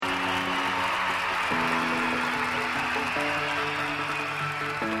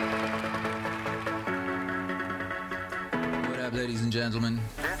gentlemen.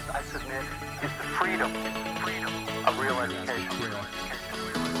 This, I submit, is the freedom of real education. Akira.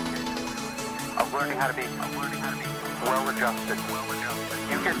 Of learning how to be well-adjusted.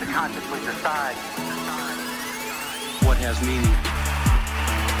 You get to consciously decide what has meaning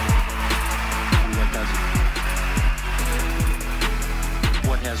and what doesn't.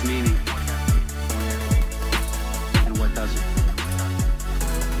 What has meaning and what doesn't.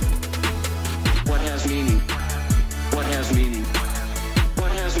 What has meaning? What has meaning?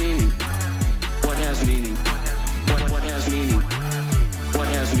 What has meaning? What has meaning? What has meaning? What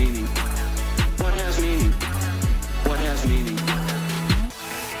has meaning? What has meaning? What has meaning?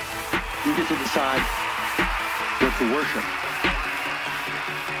 You get to decide what to worship.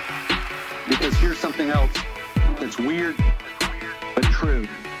 Because here's something else that's weird but true.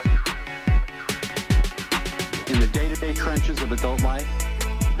 In the day-to-day trenches of adult life,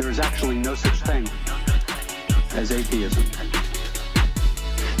 there is actually no such thing as atheism.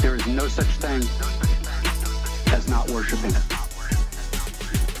 There is no such thing as not worshiping.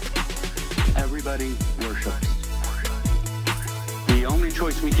 Everybody worships. The only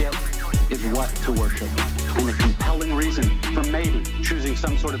choice we get is what to worship. And the compelling reason for maybe choosing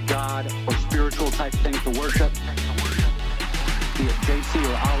some sort of God or spiritual type thing to worship, be it JC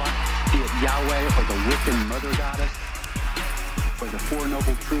or Allah, be it Yahweh or the Wiccan mother goddess, or the Four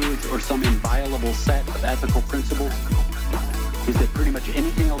Noble Truths or some inviolable set of ethical principles, is that pretty much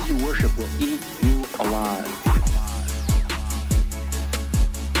anything else you worship will eat you alive.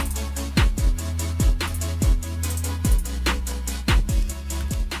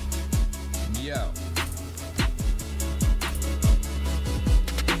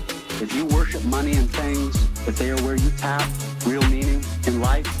 If you worship money and things, if they are where you tap real meaning in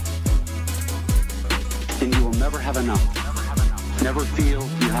life, then you will never have enough. Never feel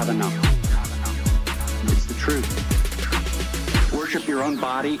you have enough. It's the truth. Worship your own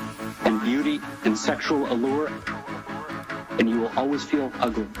body and beauty and sexual allure, and you will always feel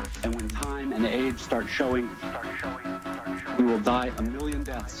ugly. And when time and age start showing, you will die a million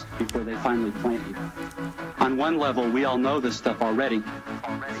deaths before they finally plant you. On one level, we all know this stuff already.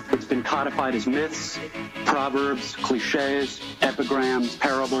 It's been codified as myths, proverbs, cliches, epigrams,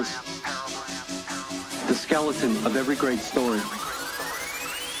 parables. The skeleton of every great story.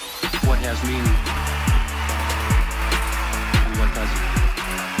 What has meaning and what doesn't.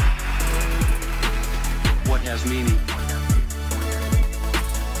 What has meaning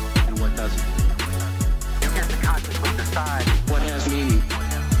and what doesn't. you get to consciously decide What has meaning?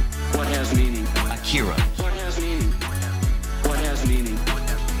 What has meaning? Akira. What has meaning? What has meaning?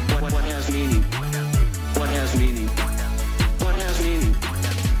 What has meaning? What has meaning? What has meaning?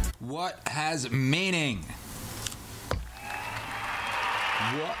 What has meaning? What has meaning?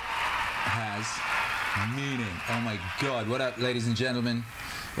 Oh my God. What up, ladies and gentlemen?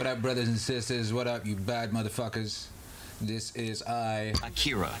 What up, brothers and sisters? What up, you bad motherfuckers? This is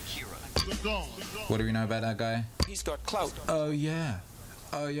Akira. What do we know about that guy? He's got clout. Oh yeah.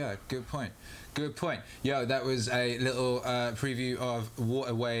 Oh yeah, good point. Good point. Yo, that was a little preview of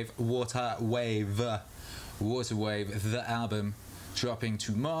Waterwave, the album, dropping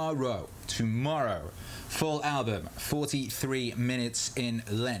tomorrow. Full album, 43 minutes in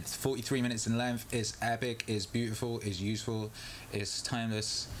length. 43 minutes in length is epic, is beautiful, is useful, is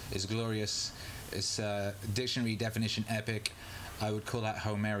timeless, is glorious, is dictionary definition epic. I would call that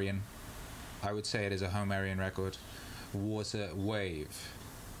Homerian. I would say it is a Homerian record. Water Wave.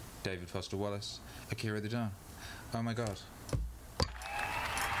 David Foster Wallace, Akira the Don. Oh my God.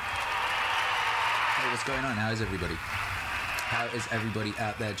 Hey, what's going on? How is everybody? How is everybody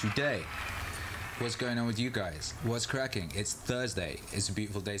out there today? What's going on with you guys? What's cracking? It's Thursday. It's a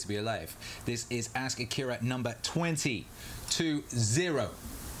beautiful day to be alive. This is Ask Akira number 20. 20.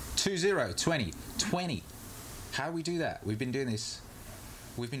 How do we do that? We've been doing this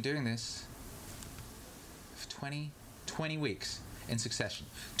for 20 weeks in succession.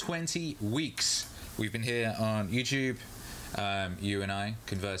 20 weeks. We've been here on YouTube, you and I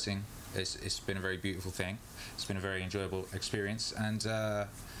conversing. It's been a very beautiful thing. It's been a very enjoyable experience, and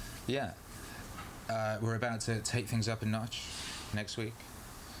we're about to take things up a notch next week.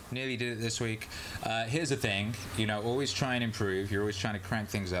 Nearly did it this week. Here's the thing, always try and improve. You're always trying to crank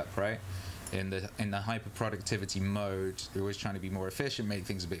things up, right? In the hyper productivity mode, you're always trying to be more efficient, make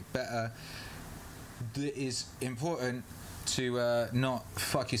things a bit better. It is important to not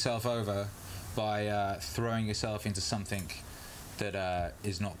fuck yourself over by throwing yourself into something that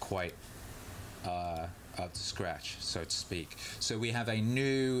is not quite up to scratch, so to speak. So we have a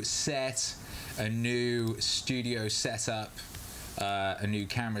new set, a new studio setup. a new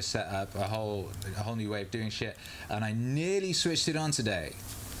camera setup, a whole new way of doing shit, and I nearly switched it on today,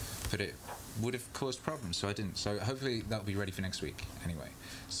 but it would have caused problems, so I didn't. So hopefully that'll be ready for next week anyway,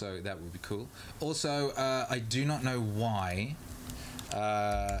 so that will be cool. Also, I do not know why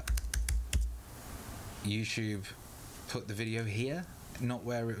YouTube put the video here, not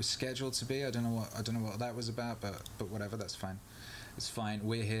where it was scheduled to be. I don't know what that was about, but whatever, that's fine. It's fine.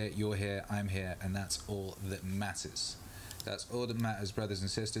 We're here, you're here, I'm here, and that's all that matters. That's all that matters, brothers and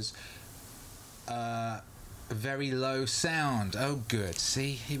sisters. Very low sound. Oh, good.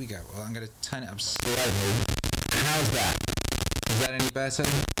 See, here we go. Well, I'm going to turn it up slightly. How's that? Is that any better? Is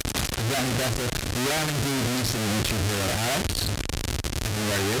that any better? We are indeed missing YouTube here at Alex.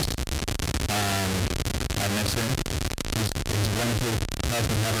 There he is. I miss him. He's a wonderful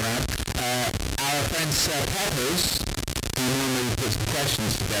person to have around. Our friend Sir Peppers, who normally puts the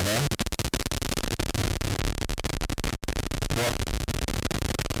questions together. What?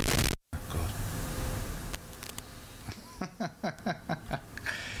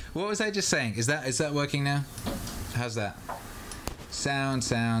 What was I just saying? Is that working now? How's that? Sound.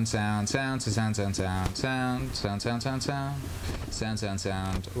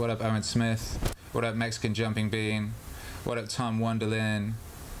 What up, Owen Smith? What up, Mexican Jumping Bean? What up, Tom Wonderlin?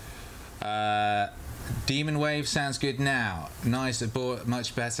 Demon Wave sounds good now. Nice,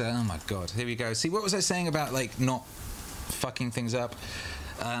 much better. Oh my god, here we go. See, what was I saying about like not fucking things up?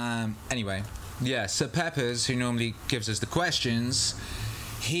 Anyway, yeah, Sir Peppers, who normally gives us the questions,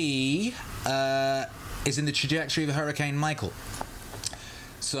 he is in the trajectory of Hurricane Michael.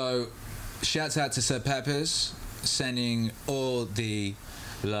 So, shouts out to Sir Peppers, sending all the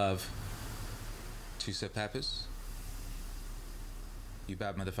love to Sir Peppers. You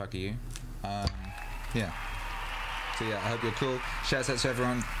bad motherfucker, you. Yeah. So yeah, I hope you're cool. Shouts out to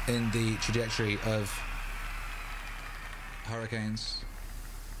everyone in the trajectory of hurricanes.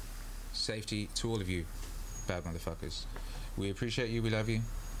 Safety to all of you, bad motherfuckers. We appreciate you, we love you,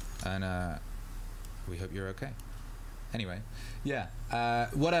 and we hope you're okay. Anyway, yeah.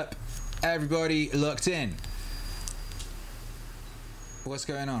 What up, everybody locked in? What's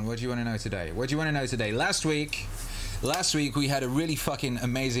going on? What do you want to know today? What do you want to know today? Last week we had a really fucking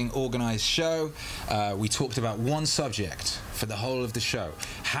amazing organized show. We talked about one subject for the whole of the show.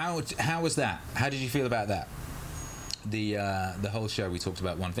 How was that? How did you feel about that? The whole show we talked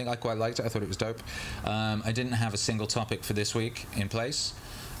about one thing. I quite liked it. I thought it was dope. I didn't have a single topic for this week in place.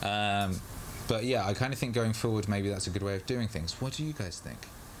 But yeah, I kind of think going forward maybe that's a good way of doing things. What do you guys think?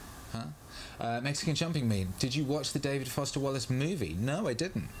 Huh? Mexican Jumping Mean, did you watch the David Foster Wallace movie? No, I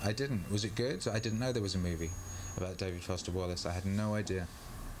didn't. Was it good? I didn't know there was a movie about David Foster Wallace. I had no idea.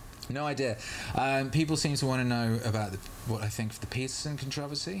 No idea. People seem to want to know about what I think of the Peterson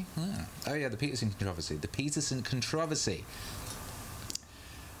controversy. Oh yeah, the Peterson controversy. The Peterson controversy.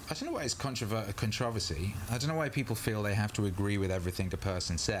 I don't know why it's controversy. I don't know why people feel they have to agree with everything a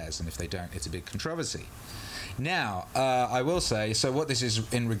person says, and if they don't, it's a big controversy. Now, I will say, so what this is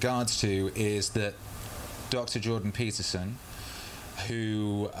in regards to is that Dr. Jordan Peterson,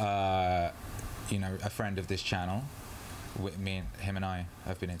 who, you know, a friend of this channel, him and I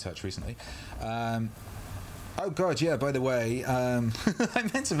have been in touch recently. Oh god, yeah, by the way, I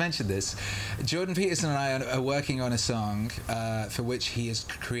meant to mention this. Jordan Peterson and I are working on a song for which he has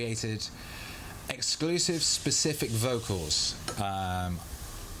created exclusive specific vocals.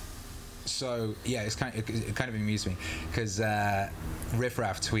 So yeah, it kind of amused me because Riff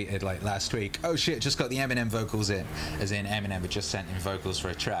Raff tweeted like last week, oh shit, just got the Eminem vocals in, as in Eminem had just sent in vocals for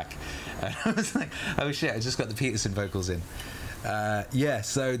a track. And I was like, oh shit, I just got the Peterson vocals in. Yeah,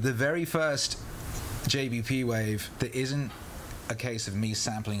 so the very first JBP wave that isn't a case of me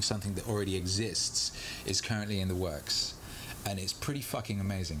sampling something that already exists is currently in the works, and it's pretty fucking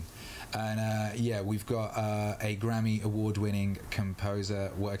amazing. And yeah, we've got a Grammy award-winning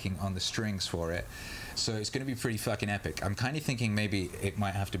composer working on the strings for it, so it's going to be pretty fucking epic. I'm kind of thinking maybe it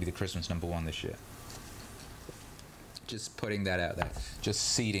might have to be the Christmas #1 this year. Just putting that out there, just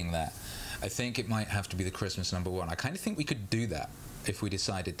seeding that. I think it might have to be the Christmas #1. I kind of think we could do that if we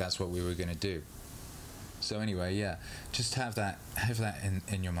decided that's what we were going to do. So anyway, yeah, just have that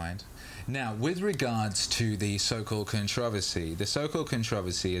in your mind. Now, with regards to the so-called controversy, the so-called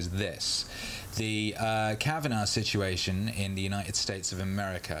controversy is this. The Kavanaugh situation in the United States of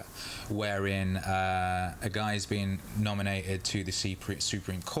America, wherein a guy's been nominated to the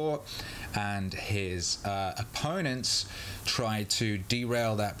Supreme Court, and his opponents tried to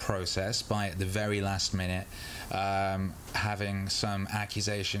derail that process by, at the very last minute, having some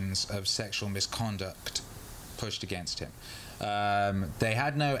accusations of sexual misconduct pushed against him. They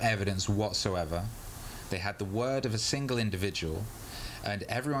had no evidence whatsoever They had the word of a single individual, and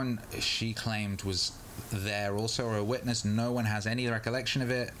everyone she claimed was there also, or a witness. No one has any recollection of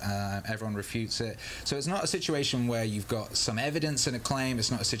it. Everyone refutes it. So it's not a situation where you've got some evidence and a claim.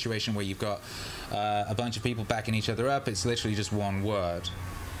 It's not a situation where you've got a bunch of people backing each other up. It's literally just one word.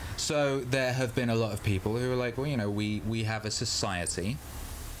 So there have been a lot of people who are like, well, you know, we have a society,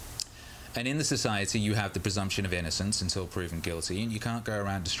 and in the society you have the presumption of innocence until proven guilty, and you can't go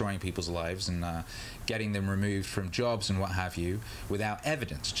around destroying people's lives and getting them removed from jobs and what have you without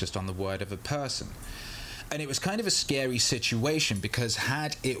evidence, just on the word of a person. And it was kind of a scary situation, because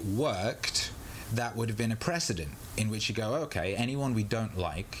had it worked, that would have been a precedent in which you go, okay, anyone we don't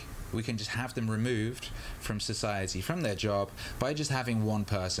like, we can just have them removed from society, from their job, by just having one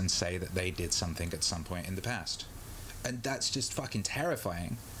person say that they did something at some point in the past. And that's just fucking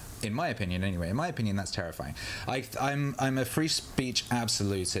terrifying. In my opinion, anyway. In my opinion, that's terrifying. I'm a free speech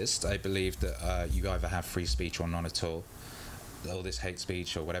absolutist. I believe that you either have free speech or none at all. All this hate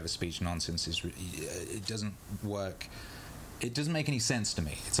speech or whatever speech nonsense is, it doesn't work. It doesn't make any sense to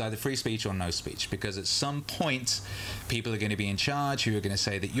me. It's either free speech or no speech, because at some point people are going to be in charge who are going to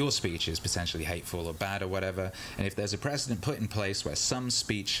say that your speech is potentially hateful or bad or whatever, and if there's a precedent put in place where some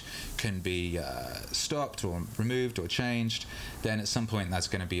speech can be stopped or removed or changed, then at some point that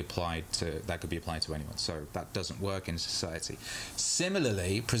could be applied to anyone. So that doesn't work in society.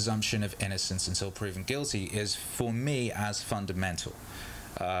 Similarly, presumption of innocence until proven guilty is, for me, as fundamental.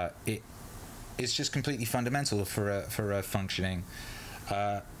 It's just completely fundamental for a functioning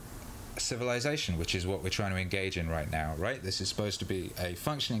civilization, which is what we're trying to engage in right now, right? This is supposed to be a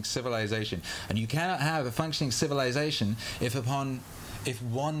functioning civilization, and you cannot have a functioning civilization if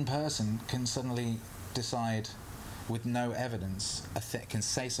one person can suddenly decide with no evidence, can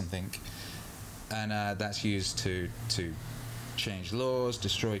say something, and that's used to change laws,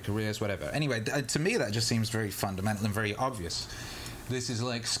 destroy careers, whatever. Anyway, to me that just seems very fundamental and very obvious. This is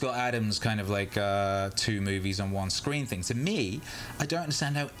like Scott Adams' kind of like 2 movies on one screen thing. To me, I don't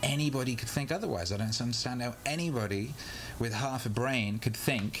understand how anybody could think otherwise. I don't understand how anybody with half a brain could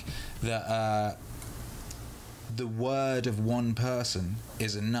think that the word of one person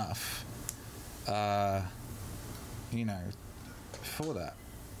is enough, you know, for that.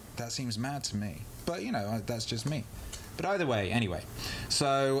 That seems mad to me. But, you know, that's just me. But either way, anyway.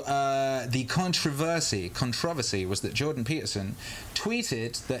 So the controversy was that Jordan Peterson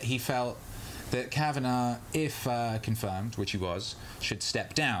tweeted that he felt that Kavanaugh, if confirmed, which he was, should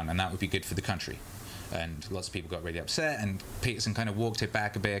step down, and that would be good for the country. And lots of people got really upset, and Peterson kind of walked it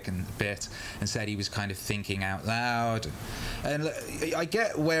back a bit and said he was kind of thinking out loud. And I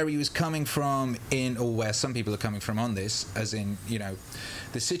get where he was coming from, or where some people are coming from on this, as in, you know,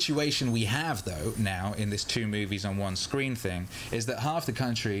 the situation we have, though, now, in this 2 movies on one screen thing, is that half the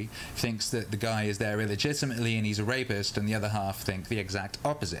country thinks that the guy is there illegitimately and he's a rapist, and the other half think the exact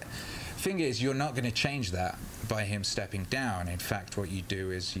opposite. Thing is, you're not going to change that by him stepping down. In fact, what you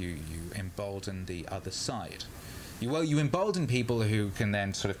do is you embolden the other side. You embolden people who can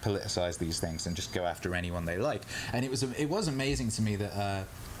then sort of politicize these things and just go after anyone they like. And it was amazing to me that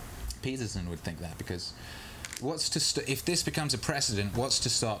Peterson would think that, because if this becomes a precedent, what's to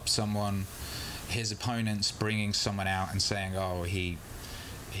stop someone, his opponents, bringing someone out and saying, oh,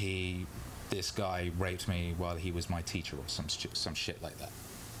 this guy raped me while he was my teacher, or some shit like that.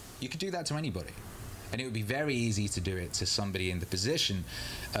 You could do that to anybody, and it would be very easy to do it to somebody in the position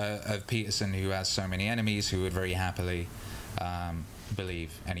of Peterson, who has so many enemies, who would very happily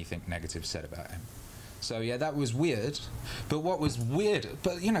believe anything negative said about him. So yeah, that was weird. But what was weird,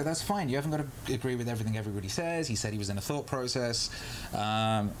 but you know, that's fine. You haven't got to agree with everything everybody says. He said he was in a thought process,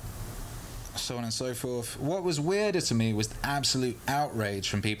 so on and so forth. What was weirder to me was the absolute outrage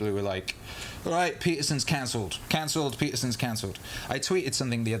from people who were like, all right, Peterson's cancelled, Peterson's cancelled. I tweeted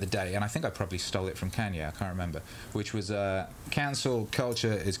something the other day, and I think I probably stole it from Kanye, I can't remember, which was, cancel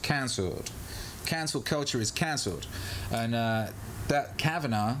culture is cancelled. Cancel culture is cancelled. And that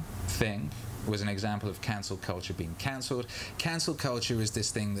Kavanaugh thing was an example of cancel culture being cancelled. Cancel culture is this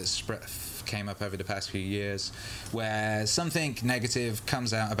thing that came up over the past few years, where something negative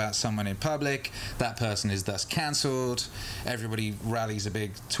comes out about someone in public, that person is thus cancelled, everybody rallies a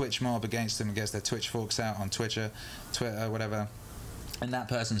big Twitch mob against them and gets their Twitch forks out on Twitter, whatever, and that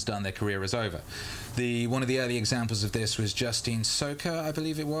person's done, their career is over. One of the early examples of this was Justine Soka, I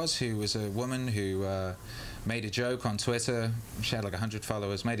believe it was, who was a woman who made a joke on Twitter. She had like 100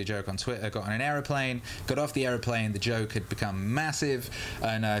 followers, made a joke on Twitter, got on an aeroplane, got off the aeroplane, the joke had become massive,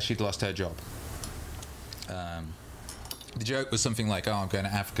 and she'd lost her job. The joke was something like, oh, I'm going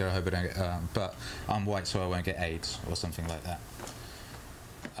to Africa, I hope I don't get, but I'm white so I won't get AIDS, or something like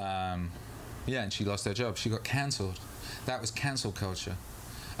that. Yeah, and she lost her job. She got cancelled. That was cancel culture.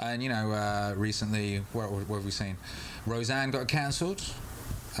 And, you know, recently, what have we seen? Roseanne got cancelled.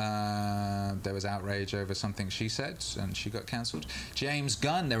 There was outrage over something she said, and she got cancelled. James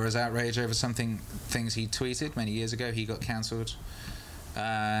Gunn, there was outrage over things he tweeted many years ago. He got cancelled.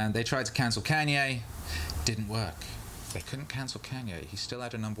 They tried to cancel Kanye. Didn't work. They couldn't cancel Kanye. He still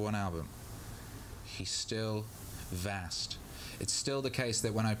had a #1 album. He's still vast. It's still the case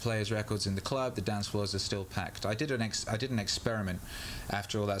that when I play his records in the club, the dance floors are still packed. I did an experiment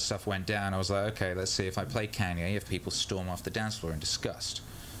after all that stuff went down. I was like, okay, let's see if I play Kanye, if people storm off the dance floor in disgust.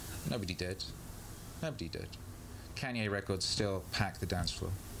 Nobody did. Nobody did. Kanye records still pack the dance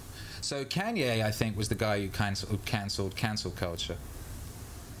floor. So Kanye, I think, was the guy who cancelled cancel culture.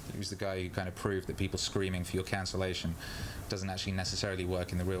 He was the guy who kind of proved that people screaming for your cancellation doesn't actually necessarily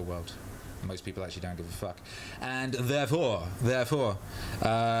work in the real world. Most people actually don't give a fuck. And therefore,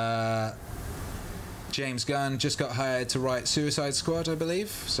 James Gunn just got hired to write Suicide Squad, I believe.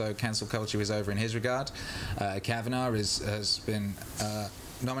 So cancel culture is over in his regard. Kavanaugh has been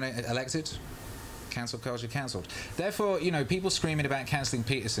elected. Cancel culture cancelled. Therefore, you know, people screaming about cancelling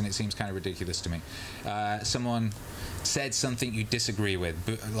Peterson, it seems kind of ridiculous to me. Someone said something you disagree with,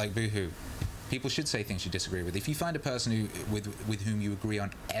 like boo-hoo. People should say things you disagree with. If you find a person with whom you agree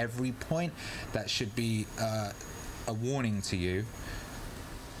on every point, that should be a warning to you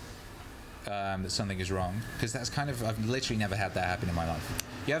that something is wrong. Because that's kind of, I've literally never had that happen in my life.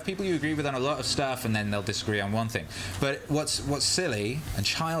 You have people you agree with on a lot of stuff, and then they'll disagree on one thing. But what's silly and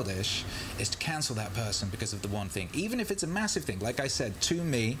childish is to cancel that person because of the one thing, even if it's a massive thing. Like I said, to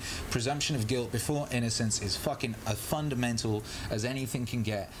me, presumption of guilt before innocence is fucking as fundamental as anything can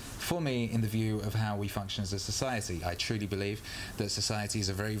get for me in the view of how we function as a society. I truly believe that society is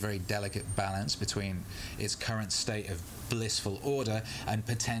a very, very delicate balance between its current state of blissful order and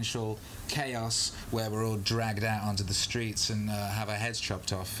potential chaos where we're all dragged out onto the streets and have our heads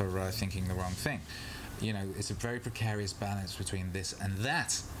chopped off for thinking the wrong thing. You know, it's a very precarious balance between this and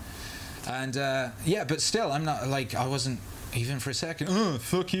that. And yeah, but still, I'm not like, I wasn't even for a second, oh,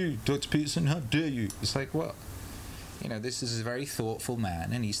 fuck you, Dr. Peterson, how dare you? It's like, what? You know, this is a very thoughtful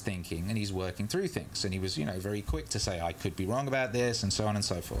man, and he's thinking, and he's working through things. And he was, you know, very quick to say, I could be wrong about this, and so on and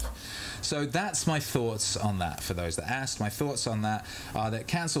so forth. So that's my thoughts on that. For those that asked, my thoughts on that are that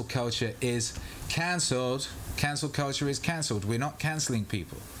cancel culture is cancelled. Cancel culture is cancelled. We're not cancelling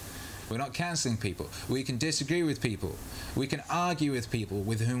people. We're not cancelling people. We can disagree with people. We can argue with people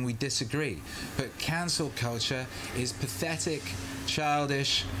with whom we disagree. But cancel culture is pathetic,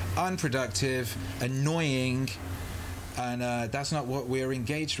 childish, unproductive, annoying, and that's not what we're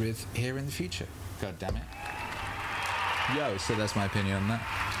engaged with here in the future. God damn it. Yo, so that's my opinion on that.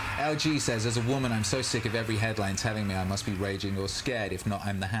 LG says, as a woman, I'm so sick of every headline telling me I must be raging or scared. If not,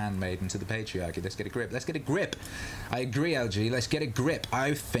 I'm the handmaiden to the patriarchy. Let's get a grip. Let's get a grip. I agree, LG. Let's get a grip.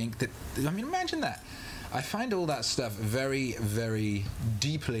 I think that, I mean, imagine that. I find all that stuff very, very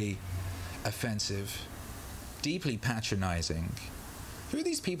deeply offensive, deeply patronizing. Who are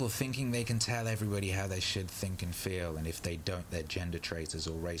these people thinking they can tell everybody how they should think and feel, and if they don't, they're gender traitors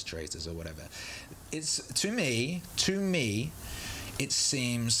or race traitors or whatever? It's, to me, it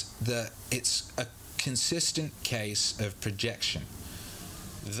seems that it's a consistent case of projection.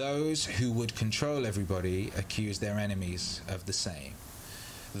 Those who would control everybody accuse their enemies of the same.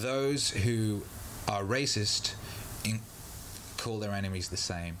 Those who are racist call their enemies the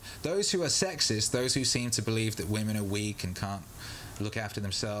same. Those who are sexist, those who seem to believe that women are weak and can't look after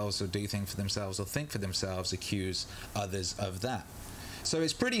themselves or do things for themselves or think for themselves, accuse others of that. So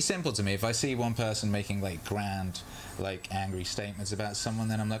it's pretty simple to me. If I see one person making like grand, like angry statements about someone,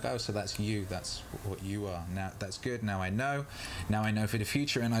 then I'm like, oh, so that's you. That's what you are. Now that's good. Now I know. Now I know for the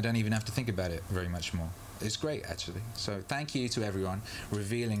future, and I don't even have to think about it very much more. It's great, actually. So thank you to everyone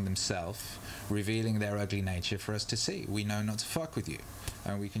revealing themselves, revealing their ugly nature for us to see. We know not to fuck with you.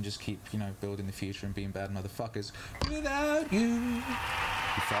 And we can just keep, you know, building the future and being bad motherfuckers without you. You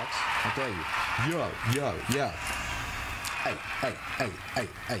fucks. How dare you? Yo.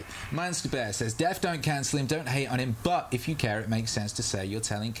 Hey. Monster Bear says, Def, don't cancel him, don't hate on him, but if you care, it makes sense to say you're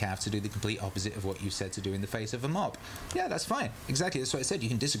telling Cav to do the complete opposite of what you said to do in the face of a mob. Yeah, that's fine. Exactly, that's what I said. You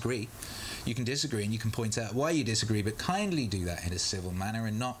can disagree. You can disagree, and you can point out why you disagree, but kindly do that in a civil manner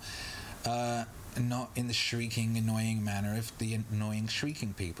and not in the shrieking, annoying manner of the annoying,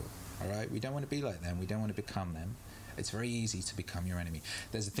 shrieking people. All right? We don't want to be like them. We don't want to become them. It's very easy to become your enemy.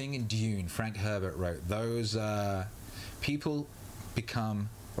 There's a thing in Dune, Frank Herbert wrote, those people become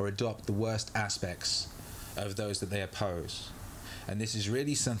or adopt the worst aspects of those that they oppose. And this is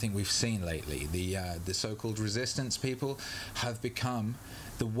really something we've seen lately. The so-called resistance people have become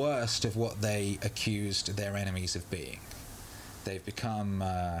the worst of what they accused their enemies of being. They've become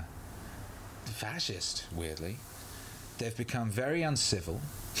fascist, weirdly. They've become very uncivil.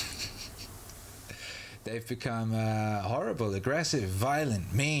 They've become horrible, aggressive,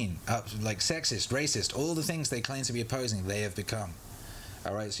 violent, mean, like sexist, racist. All the things they claim to be opposing, they have become.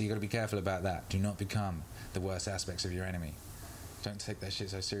 All right, so you got to be careful about that. Do not become the worst aspects of your enemy. Don't take that shit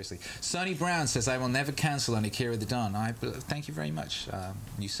so seriously. Sonny Brown says, I will never cancel on Akira the Don. Thank you very much.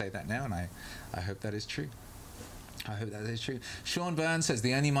 You say that now, and I hope that is true. I hope that is true. Sean Burns says,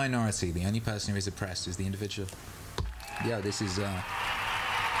 the only minority, the only person who is oppressed is the individual. Yeah, this is,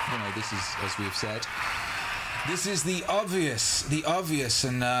 this is, as we've said, this is the obvious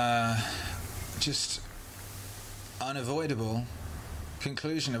and just unavoidable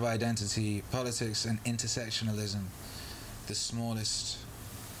conclusion of identity politics and intersectionalism. The smallest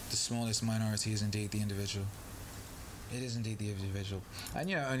minority is indeed the individual. It is indeed the individual.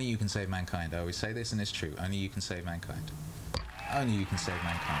 And only you can save mankind. I always say this, and it's true. Only you can save mankind. Only you can save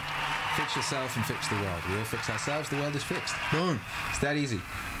mankind. Fix yourself and fix the world. We all fix ourselves, the world is fixed. Boom. It's that easy.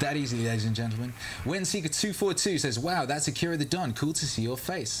 That easy, ladies and gentlemen. Windseeker242 says, wow, that's Akira the Don. Cool to see your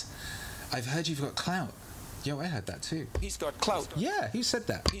face. I've heard you've got clout. Yo, I heard that too. He's got clout. Yeah, who said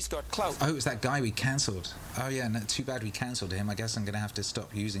that? He's got clout. Oh, it was that guy we cancelled. Oh yeah, no, too bad we cancelled him. I guess I'm going to have to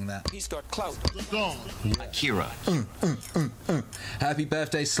stop using that. He's got clout. Akira. Happy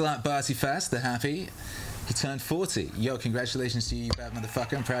birthday, Slut Barty Fast, the happy. He turned 40. Yo, congratulations to you, you bad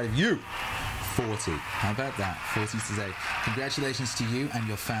motherfucker. I'm proud of you. 40. How about that? 40 today. Congratulations to you and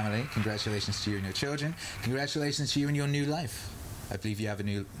your family. Congratulations to you and your children. Congratulations to you and your new life. I believe you have a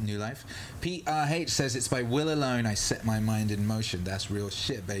new life. PRH says, it's by will alone I set my mind in motion. That's real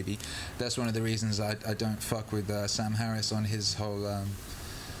shit, baby. That's one of the reasons I don't fuck with Sam Harris on his whole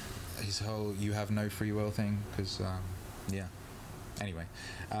you have no free will thing, because yeah. Anyway,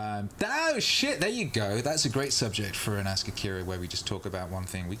 oh shit, there you go. That's a great subject for an Ask Akira, where we just talk about one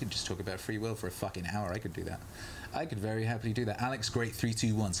thing. We could just talk about free will for a fucking hour. I could do that. I could very happily do that.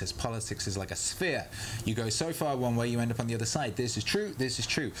 AlexGreat321 says, politics is like a sphere. You go so far one way, you end up on the other side. This is true. This is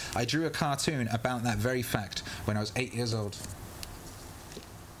true. I drew a cartoon about that very fact when I was 8 years old.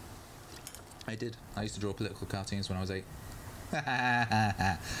 I did. I used to draw political cartoons when I was 8.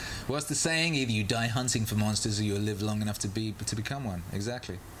 What's the saying? Either you die hunting for monsters or you live long enough to become one.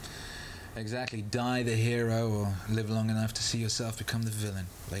 Exactly. Exactly. Die the hero or live long enough to see yourself become the villain,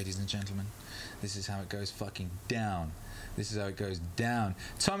 ladies and gentlemen. This is how it goes fucking down. This is how it goes down.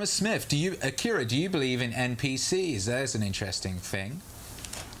 Thomas Smith, Akira, do you believe in NPCs? There's an interesting thing.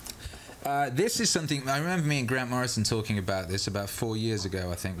 This is something, I remember me and Grant Morrison talking about this about 4 years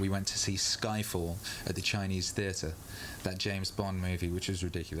ago, I think. We went to see Skyfall at the Chinese Theatre, that James Bond movie, which was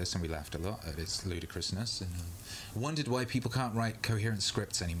ridiculous, and we laughed a lot at its ludicrousness, and wondered why people can't write coherent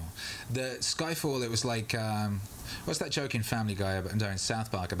scripts anymore. The Skyfall, it was like, what's that joke in Family Guy, in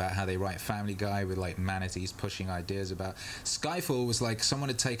South Park, about how they write Family Guy with like manatees pushing ideas about. Skyfall was like someone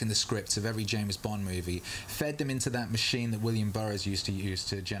had taken the scripts of every James Bond movie, fed them into that machine that William Burroughs used to use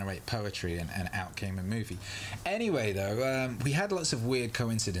to generate poetry, and out came a movie. Anyway, though, we had lots of weird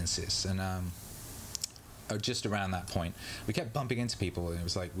coincidences, and just around that point, we kept bumping into people, and it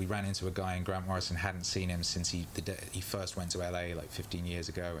was like we ran into a guy, and Grant Morrison hadn't seen him since he first went to LA like 15 years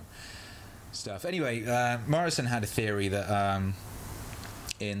ago and stuff. Anyway, Morrison had a theory that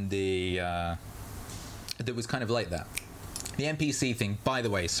that was kind of like that. The NPC thing, by the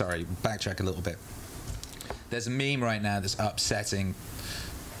way, sorry, backtrack a little bit. There's a meme right now that's upsetting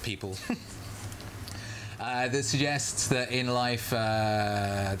people. That suggests that in life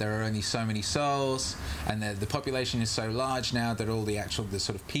there are only so many souls, and the population is so large now that all the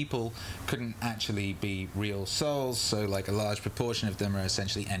sort of people couldn't actually be real souls, so like a large proportion of them are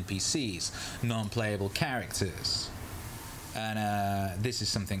essentially NPCs, non-playable characters. And this is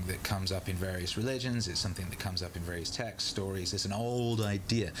something that comes up in various religions. It's something that comes up in various texts, stories. It's an old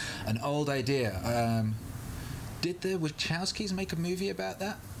idea. An old idea. Did the Wachowskis make a movie about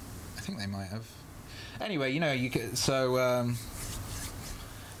that? I think they might have. Anyway, yeah,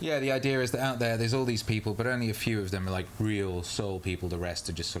 the idea is that out there's all these people, but only a few of them are like real soul people. The rest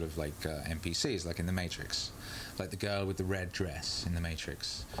are just sort of like NPCs, like in The Matrix, like the girl with the red dress in The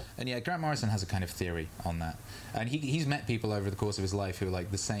Matrix. And yeah, Grant Morrison has a kind of theory on that, and he's met people over the course of his life who are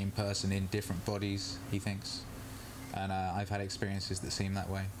like the same person in different bodies, he thinks. And I've had experiences that seem that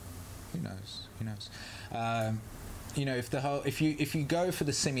way. Who knows? Who knows? If you go for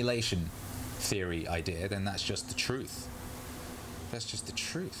the simulation theory idea, then that's just the truth. That's just the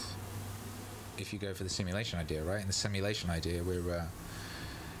truth. if you go for the simulation idea, right? In the simulation idea, we're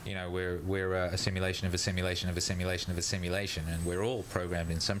a simulation of a simulation of a simulation of a simulation, and we're all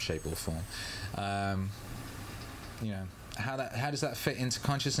programmed in some shape or form. How does that fit into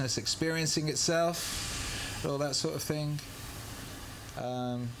consciousness experiencing itself, all that sort of thing?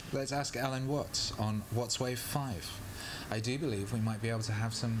 Let's ask Alan Watts on Watts Wave 5. I do believe we might be able to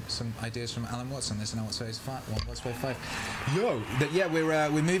have some ideas from Alan Watts on this and Watts Wave 5. Watts Wave 5.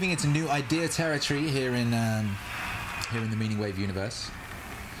 We're moving into new idea territory here in the Meaning Wave universe.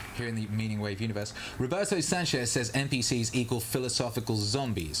 Here in the Meaning Wave universe, Roberto Sanchez says NPCs equal philosophical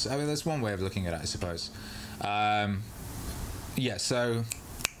zombies. I mean, that's one way of looking at it, I suppose. So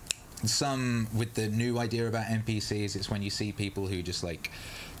some with the new idea about NPCs, it's when you see people who just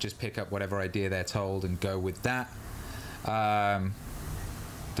pick up whatever idea they're told and go with that.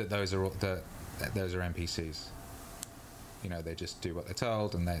 Those are NPCs. They just do what they're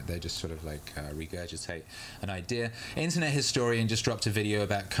told, and they just sort of regurgitate an idea. Internet Historian just dropped a video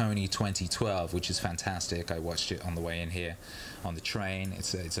about Coney 2012, which is fantastic. I watched it on the way in here on the train.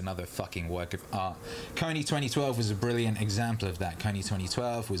 It's another fucking work of art. Coney 2012 was a brilliant example of that. Coney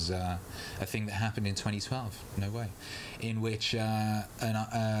 2012 was a thing that happened in 2012. No way. In which a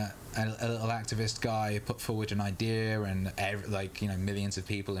little activist guy put forward an idea, and millions of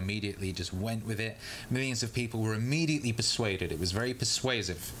people immediately just went with it. Millions of people were immediately persuaded. It was very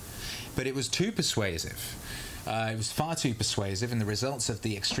persuasive, but it was too persuasive. It was far too persuasive, and the results of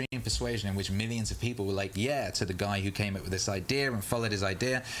the extreme persuasion in which millions of people were like, yeah, to the guy who came up with this idea and followed his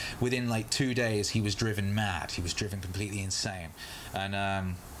idea, within 2 days he was driven mad. He was driven completely insane,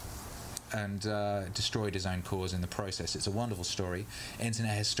 and destroyed his own cause in the process. It's a wonderful story.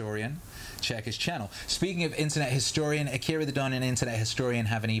 Internet Historian, check his channel. Speaking of Internet Historian, Akira the Don and Internet Historian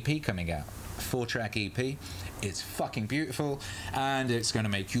have an EP coming out. A 4-track EP. It's fucking beautiful, and it's going to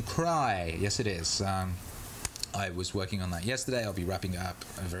make you cry. Yes, it is. I was working on that yesterday. I'll be wrapping it up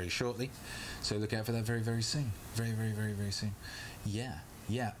very shortly. So look out for that very, very soon. Very, very, very, very soon. Yeah.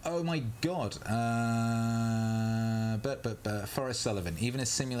 Oh my God. But Forrest Sullivan. Even a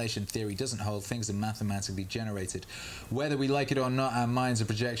simulation theory doesn't hold. Things are mathematically generated. Whether we like it or not, our minds are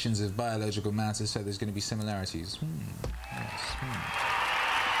projections of biological matter. So there's going to be similarities. Yes.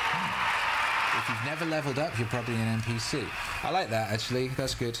 If you've never leveled up, you're probably an NPC. I like that, actually.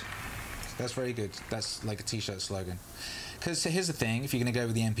 That's good. That's very good. That's like a t-shirt slogan. Because here's the thing, if you're going to go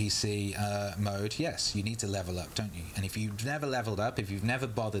with the NPC mode, yes, you need to level up, don't you? And if you've never leveled up, if you've never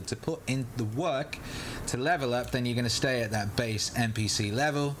bothered to put in the work to level up, then you're going to stay at that base NPC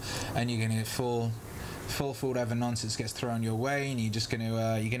level, and you're going to fall for whatever nonsense gets thrown your way, and you're just going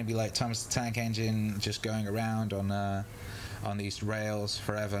to be like Thomas the Tank Engine, just going around on these rails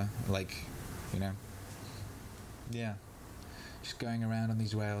forever, yeah. Just going around on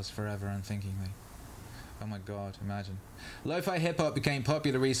these rails forever unthinkingly. Oh my God, imagine. Lo-fi hip-hop became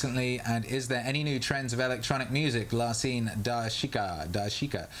popular recently, and is there any new trends of electronic music? Lassine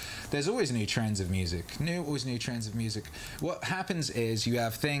Dashika. There's always new trends of music. Always new trends of music. What happens is you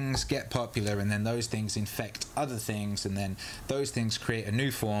have things get popular, and then those things infect other things, and then those things create a new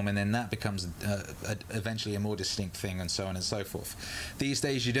form, and then that becomes eventually a more distinct thing, and so on and so forth. These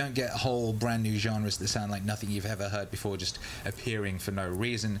days you don't get whole brand new genres that sound like nothing you've ever heard before just appearing for no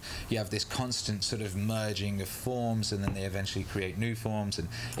reason. You have this constant sort of merging of forms, and then they eventually create new forms, and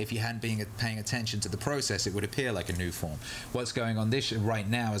if you hadn't been paying attention to the process, it would appear like a new form. What's going on right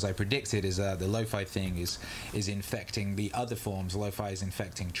now, as I predicted, is the lo-fi thing is infecting the other forms. Lo-fi is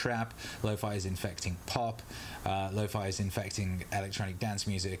infecting trap, lo-fi is infecting pop, lo-fi is infecting electronic dance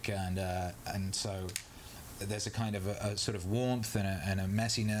music, and so there's a kind of a sort of warmth and a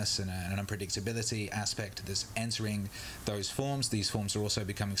messiness and an unpredictability aspect that's entering those forms. These forms are also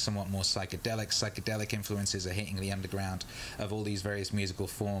becoming somewhat more psychedelic. Psychedelic influences are hitting the underground of all these various musical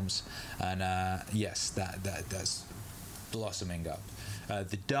forms, and yes, that's blossoming up.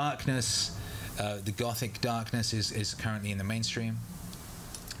 The darkness, the gothic darkness is currently in the mainstream,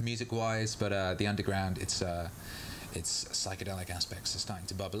 music-wise, but the underground, its psychedelic aspects are starting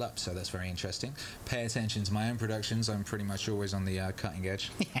to bubble up, so that's very interesting. Pay attention to my own productions. I'm pretty much always on the cutting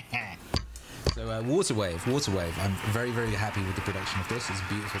edge. So Waterwave. I'm very, very happy with the production of this. It's a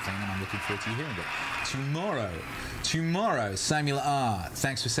beautiful thing, and I'm looking forward to you hearing it. Tomorrow, Samuel R.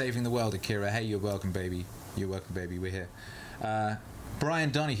 Thanks for saving the world, Akira. Hey, you're welcome, baby. We're here. Brian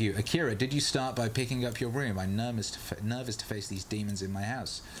Donahue. Akira, did you start by picking up your room? I'm nervous to face these demons in my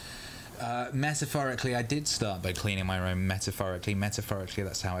house. Metaphorically, I did start by cleaning my room. Metaphorically,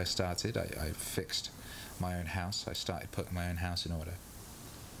 that's how I started. I fixed my own house. I started putting my own house in order.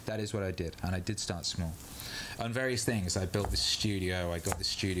 That is what I did, and I did start small. On various things, I built this studio. I got the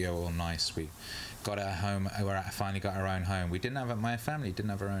studio all nice. We got our home. I finally got our own home. We didn't have my family didn't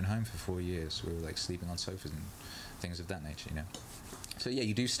have our own home for 4 years. We were like sleeping on sofas and things of that nature, you know. So yeah,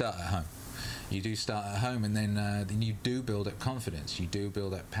 you do start at home. You do start at home, and then you do build up confidence. You do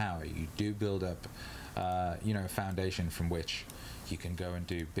build up power. You do build up, you know, a foundation from which you can go and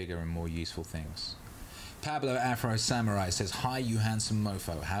do bigger and more useful things. Pablo Afro Samurai says, "Hi, you handsome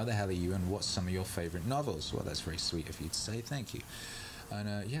mofo. How the hell are you, and what's some of your favorite novels?" Well, that's very sweet of you to say. Thank you.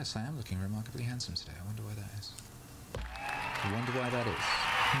 And yes, I am looking remarkably handsome today. I wonder why that is. I wonder why that is.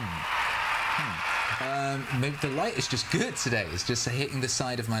 Maybe the light is just good today. It's just hitting the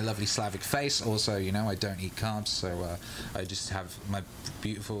side of my lovely Slavic face. Also, you know, I don't eat carbs, so I just have my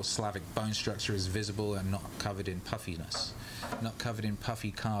beautiful Slavic bone structure is visible and not covered in puffiness. Not covered in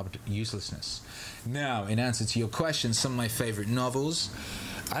puffy carved uselessness. Now, in answer to your question, some of my favorite novels.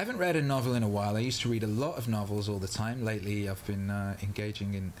 I haven't read a novel in a while. I used to read a lot of novels all the time. Lately, I've been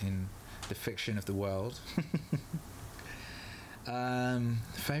engaging in the fiction of the world.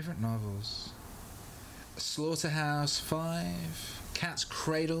 Favorite novels. Slaughterhouse 5, Cat's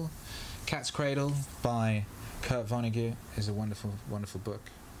Cradle. Cat's Cradle by Kurt Vonnegut is a wonderful, wonderful book.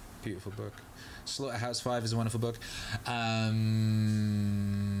 Beautiful book. Slaughterhouse 5 is a wonderful book.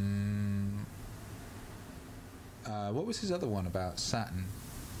 What was his other one about Saturn?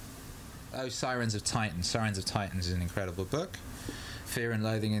 Oh, Sirens of Titan. Sirens of Titan is an incredible book. Fear and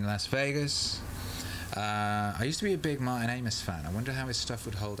Loathing in Las Vegas. I used to be a big Martin Amis fan. I wonder how his stuff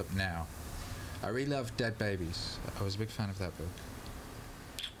would hold up now. I really loved Dead Babies. I was a big fan of that book.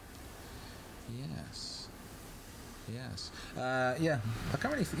 Yes. Yes. Yeah. I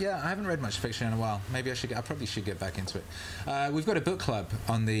can't really. I haven't read much fiction in a while. Maybe I should. I probably should get back into it. We've got a book club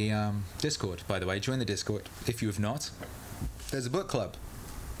on the Discord, by the way. Join the Discord if you have not. There's a book club.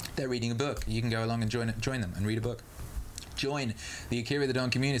 They're reading a book. You can go along and join them and read a book. Join the Akira the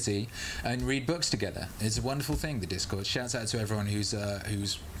Don community and read books together. It's a wonderful thing. The Discord. Shouts out to everyone who's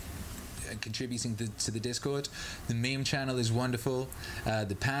contributing to the Discord. The meme channel is wonderful.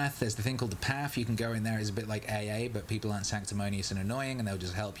 The Path, there's the thing called the Path. You can go in there. It's a bit like AA, but people aren't sanctimonious and annoying, and they'll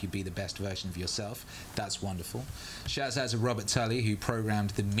just help you be the best version of yourself. That's wonderful. Shouts out to Robert Tully, who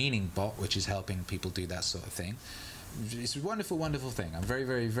programmed the Meaning Bot, which is helping people do that sort of thing. It's a wonderful, wonderful thing. I'm very,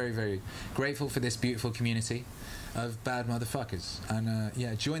 very, very, very grateful for this beautiful community of bad motherfuckers. And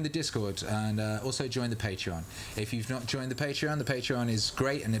yeah, join the Discord and also join the Patreon. If you've not joined the Patreon is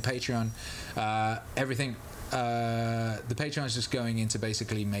great, and the Patreon, everything. The Patreon is just going into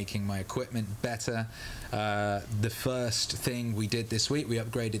basically making my equipment better. The first thing we did this week, we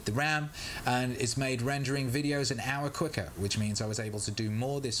upgraded the RAM, and it's made rendering videos an hour quicker, which means I was able to do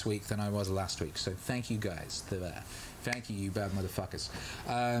more this week than I was last week. So thank you guys for that. Thank you, you bad motherfuckers.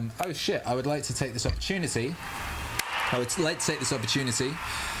 Oh shit, I would like to take this opportunity.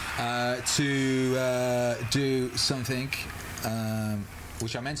 To do something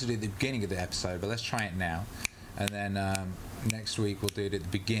which I meant to do at the beginning of the episode, but let's try it now. And then next week we'll do it at the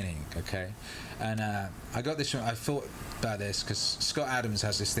beginning, okay? And I got this, I thought about this because Scott Adams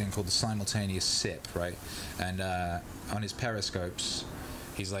has this thing called the simultaneous sip, right? And on his periscopes,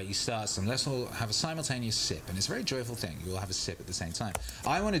 he's like, he starts them, let's all have a simultaneous sip. And it's a very joyful thing. You all have a sip at the same time.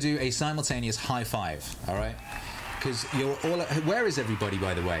 I want to do a simultaneous high five, all right? Because you're all... Where is everybody,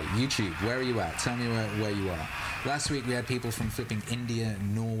 by the way? YouTube, where are you at? Tell me where you are. Last week we had people from flipping India,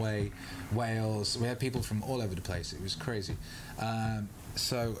 Norway, Wales. We had people from all over the place. It was crazy.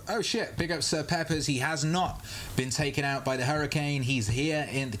 So, oh shit, big up Sir Peppers. He has not been taken out by the hurricane. He's here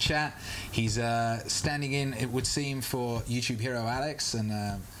in the chat. He's standing in, it would seem, for YouTube hero Alex,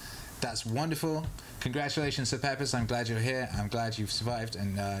 and that's wonderful. Congratulations, Sir Peppers. I'm glad you're here. I'm glad you've survived,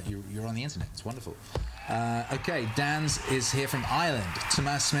 and you're on the internet. It's wonderful. Okay, Dan's is here from Ireland.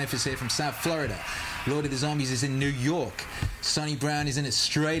 Tomas Smith is here from South Florida. Lord of the Zombies is in New York. Sonny Brown is in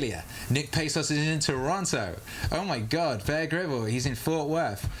Australia. Nick Pesos is in Toronto. Oh my God, Bear Gribble, he's in Fort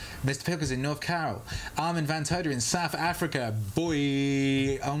Worth. Mr. Pickles in North Carroll. Armin Van Toder in South Africa.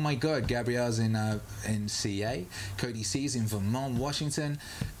 Boy, oh my God, Gabrielle's in CA. Cody C's in Vermont, Washington.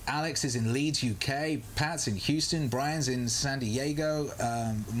 Alex is in Leeds, UK. Pat's in Houston. Brian's in San Diego.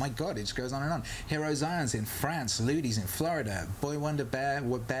 My God, it just goes on and on. Hero Zion's in France. Ludi's in Florida. Boy Wonder Bear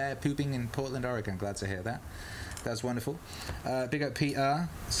pooping in Portland, Oregon. Glad to hear that. That's wonderful. Big up PR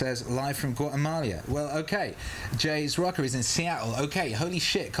says live from Guatemala. Well, okay. Jay's Rocker is in Seattle. Okay, holy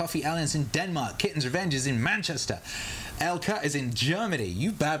shit. Coffee Allen's in Denmark. Kitten's Revenge is in Manchester. El Cut is in Germany.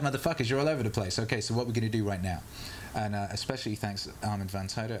 You bad motherfuckers, you're all over the place. Okay, so what we're going to do right now. And especially thanks to Armin Van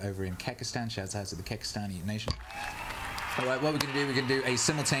Toder over in Kekistan. Shouts out to the Kekistani nation. All right, what we're going to do, we're going to do a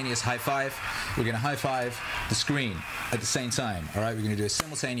simultaneous high five. We're going to high five the screen at the same time. All right, we're going to do a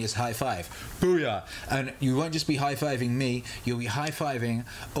simultaneous high five. Booyah! And you won't just be high fiving me, you'll be high fiving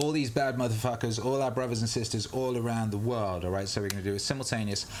all these bad motherfuckers, all our brothers and sisters all around the world. All right, so we're going to do a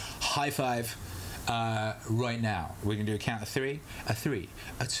simultaneous high five right now. We're going to do a count of three, a 2,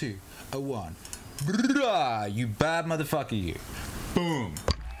 a 1. Brrrah, you bad motherfucker, you. Boom.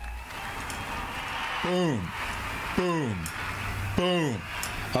 Boom. Boom. Boom.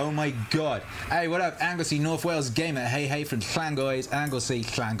 Oh my god. Hey, what up? Anglesey, North Wales gamer. Hey from Llangoed. Anglesey,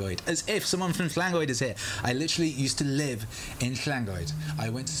 Llangoed. As if someone from Llangoed is here. I literally used to live in Llangoed. I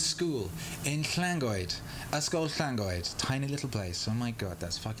went to school in Llangoed. Ysgol Llangoed. Tiny little place. Oh my god,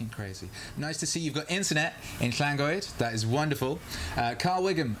 that's fucking crazy. Nice to see you've got internet in Llangoed. That is wonderful. Carl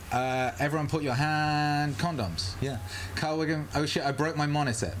Wiggum. Everyone put your hand condoms. Yeah. Carl Wiggum. Oh shit, I broke my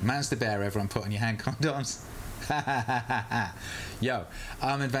monitor. Man's the bear. Everyone put on your hand condoms. Yo,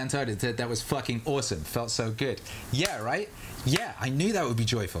 Armin van Tode, that was fucking awesome. Felt so good. Yeah, right? Yeah, I knew that would be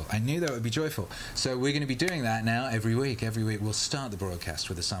joyful. I knew that would be joyful. So we're going to be doing that now every week. Every week we'll start the broadcast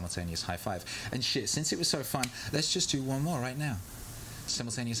with a simultaneous high five. And shit, since it was so fun, let's just do one more right now.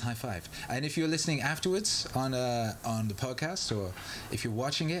 Simultaneous high five. And if you're listening afterwards on the podcast, or if you're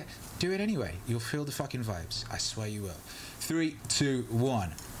watching it, do it anyway. You'll feel the fucking vibes. I swear you will. 3, 2,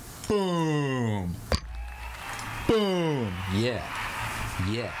 1. Boom. Boom. Yeah.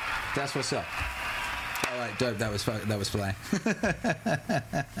 That's what's up. All right, dope. That was flying.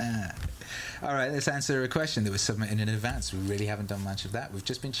 All right, let's answer a question that was submitted in advance. We really haven't done much of that. We've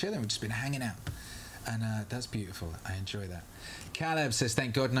just been chilling. We've just been hanging out, and that's beautiful. I enjoy that. Caleb says,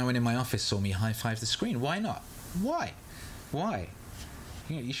 "Thank God no one in my office saw me high five the screen. Why not? Why?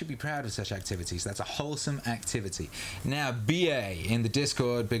 You know, you should be proud of such activities. That's a wholesome activity." Now, BA in the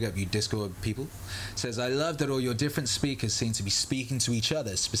Discord, big up you Discord people, says, "I love that all your different speakers seem to be speaking to each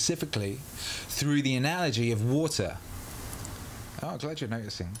other, specifically through the analogy of water." Oh, glad you're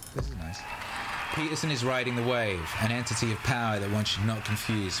noticing. This is nice. Peterson is riding the wave, an entity of power that one should not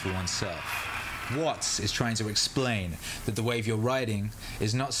confuse for oneself. Watts is trying to explain that the wave you're riding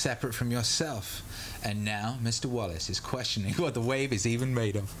is not separate from yourself. And now Mr. Wallace is questioning what the wave is even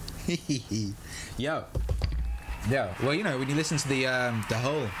made of. Yo. Well, you know, when you listen to the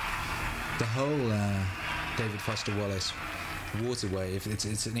whole David Foster Wallace water wave,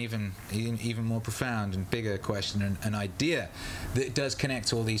 it's an even more profound and bigger question and an idea that does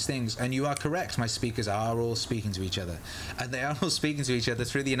connect all these things. And you are correct. My speakers are all speaking to each other, and they are all speaking to each other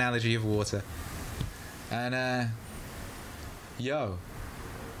through the analogy of water. And are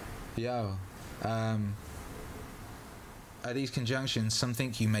these conjunctions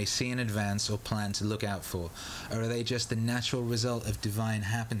something you may see in advance or plan to look out for, or are they just the natural result of divine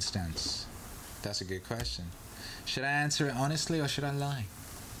happenstance? That's a good question. Should I answer it honestly or should I lie?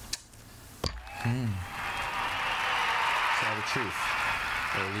 Tell the truth,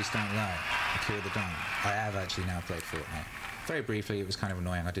 or at least don't lie. Akira the Don. I have actually now played Fortnite. Very briefly, it was kind of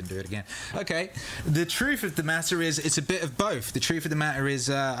annoying. I didn't do it again. Okay, the truth of the matter is it's a bit of both. The truth of the matter is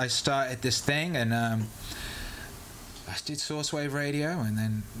I started this thing and I did Source Wave Radio, and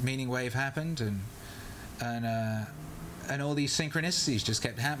then Meaning Wave happened, and all these synchronicities just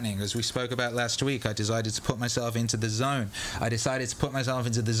kept happening. As we spoke about last week, I decided to put myself into the zone.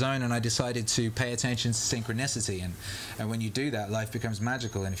 And I decided to pay attention to synchronicity. And when you do that, life becomes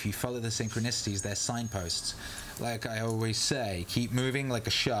magical. And if you follow the synchronicities, they're signposts. Like I always say, keep moving like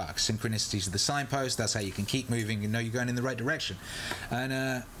a shark. Synchronicities are the signpost. That's how you can keep moving and know you're going in the right direction.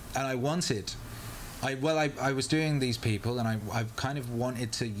 And I wanted... I was doing these people, and I kind of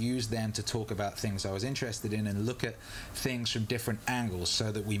wanted to use them to talk about things I was interested in and look at things from different angles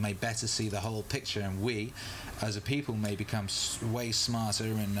so that we may better see the whole picture, and we, as a people, may become way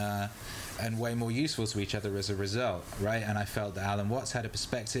smarter and way more useful to each other as a result, right? And I felt that Alan Watts had a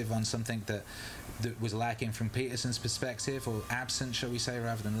perspective on something that was lacking from Peterson's perspective, or absent, shall we say,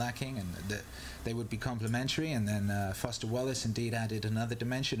 rather than lacking, and that they would be complementary. And then Foster Wallace indeed added another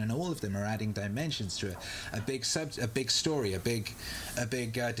dimension, and all of them are adding dimensions to it. A big story, a big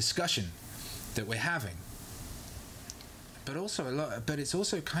discussion that we're having. But it's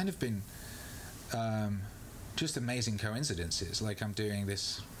also kind of been just amazing coincidences. Like I'm doing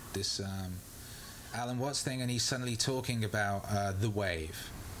this Alan Watts thing, and he's suddenly talking about the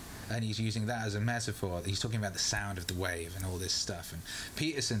wave. And he's using that as a metaphor. He's talking about the sound of the wave and all this stuff. And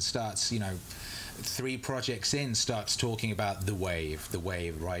Peterson starts, 3 projects in, starts talking about the wave,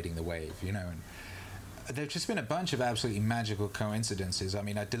 riding the wave, And there've just been a bunch of absolutely magical coincidences. I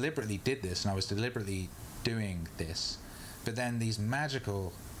mean, I deliberately did this, and I was deliberately doing this. But then these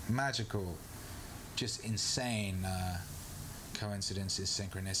magical, just insane coincidences,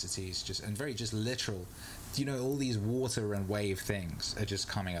 synchronicities, just and very just literal. You know, all these water and wave things are just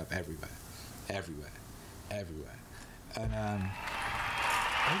coming up everywhere. And oh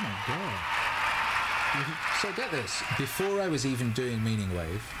my god. So get this, before I was even doing Meaning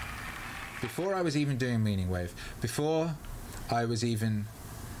Wave, before I was even doing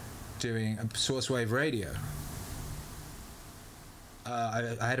Source Wave Radio,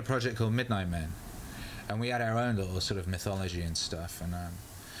 I had a project called Midnight Men, and we had our own little sort of mythology and stuff, and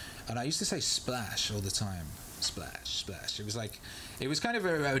I used to say splash all the time. Splash. It was kind of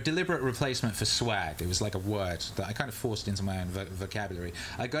a deliberate replacement for swag. It was like a word that I kind of forced into my own vocabulary.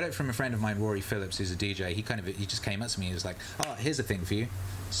 I got it from a friend of mine, Rory Phillips, who's a DJ. He just came up to me. He was like, "Oh, here's a thing for you,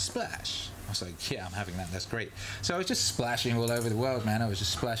 splash." I was like, "Yeah, I'm having that. That's great." So I was just splashing all over the world, man. I was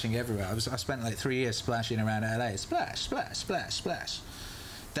just splashing everywhere. I spent like 3 years splashing around LA. Splash.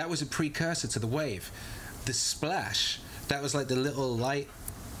 That was a precursor to the wave. The splash. That was like the little light,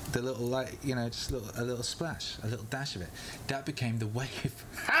 you know, just a little splash, a little dash of it. That became the wave.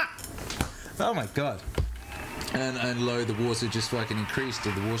 Ha! Oh my god. And lo, the water just fucking increased,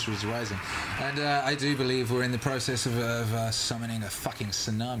 and the water is rising. And I do believe we're in the process of summoning a fucking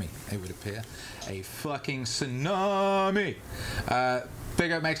tsunami, it would appear. A fucking tsunami!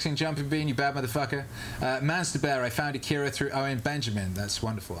 Big up Mexican Jumping Bean, you bad motherfucker. Manster Bear, I found Akira through Owen Benjamin. That's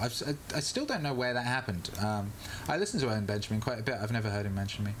wonderful. I still don't know where that happened. I listen to Owen Benjamin quite a bit. I've never heard him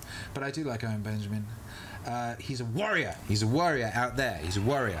mention me. But I do like Owen Benjamin. He's a warrior. He's a warrior out there. He's a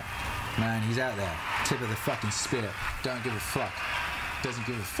warrior. Man, he's out there. Tip of the fucking spear. Don't give a fuck. Doesn't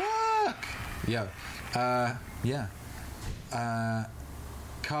give a fuck. Yo. Yeah.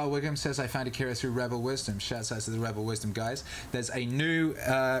 Carl Wiggum says, I found Akira through Rebel Wisdom. Shouts out to the Rebel Wisdom guys. There's a new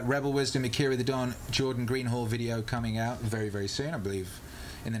Rebel Wisdom Akira the Don Jordan Greenhall video coming out very, very soon, I believe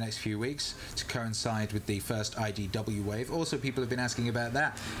in the next few weeks, to coincide with the first IDW wave. Also, people have been asking about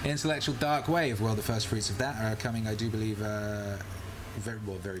that. Intellectual Dark Wave. Well, the first fruits of that are coming, I do believe,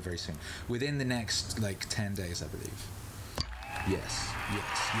 very, very soon. Within the next, like, 10 days, I believe. Yes.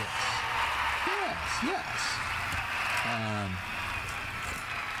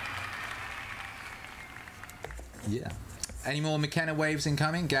 Yeah. Any more McKenna waves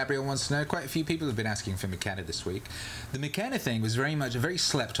incoming? Gabriel wants to know. Quite a few people have been asking for McKenna this week. The McKenna thing was very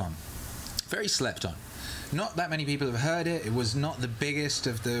slept on. Very slept on. Not that many people have heard it. It was not the biggest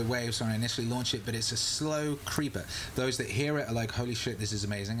of the waves when I initially launched it, but it's a slow creeper. Those that hear it are like, holy shit, this is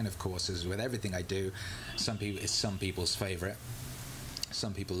amazing. And of course, as with everything I do, it's some people's favorite.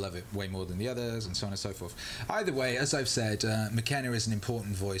 Some people love it way more than the others, and so on and so forth. Either way, as I've said, McKenna is an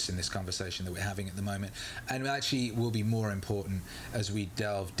important voice in this conversation that we're having at the moment, and actually will be more important as we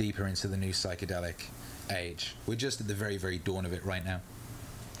delve deeper into the new psychedelic age. We're just at the very, very dawn of it right now.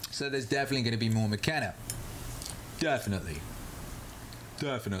 So there's definitely going to be more McKenna. Definitely.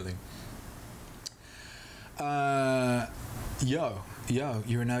 Yo,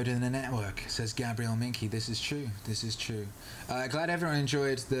 you're a node in the network, says Gabrielle Minky. This is true. Glad everyone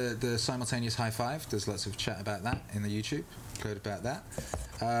enjoyed the simultaneous high five. There's lots of chat about that in the YouTube. Good about that.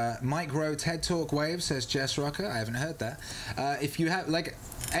 Mike Rowe TED Talk Wave, says Jess Rocker. I haven't heard that. If you have like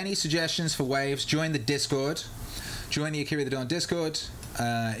any suggestions for waves, join the Discord. Join the Akira the Dawn Discord.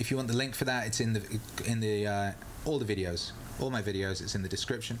 If you want the link for that, it's in the all the videos, all my videos. It's in the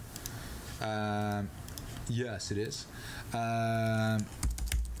description. Yes, it is.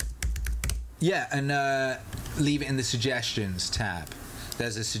 Yeah, and leave it in the suggestions tab.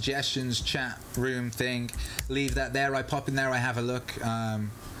 There's a suggestions chat room thing. Leave that there. I pop in there. I have a look. I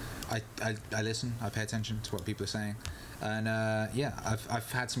listen. I pay attention to what people are saying. And yeah,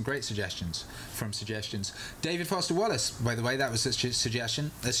 I've had some great suggestions from suggestions. David Foster Wallace, by the way, that was a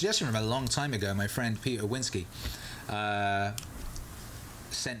suggestion. A suggestion from a long time ago. My friend Peter Winsky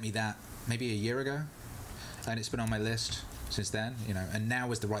sent me that maybe a year ago, and it's been on my list since then. You know, and now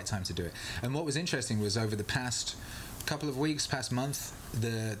was the right time to do it. And what was interesting was over the past couple of weeks, past month,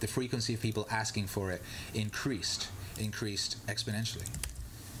 the frequency of people asking for it increased exponentially.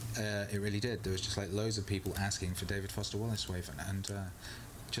 It really did. There was just like loads of people asking for David Foster Wallace wave, and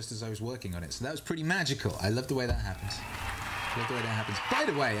just as I was working on it, so that was pretty magical. I love the way that happens. By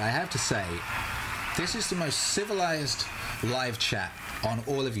the way, I have to say, this is the most civilized live chat on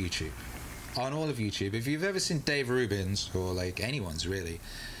all of YouTube. If you've ever seen Dave Rubin's, or like anyone's really,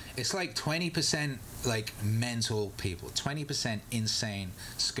 it's like 20% like mental people, 20% insane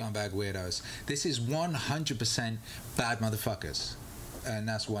scumbag weirdos. This is 100% bad motherfuckers. And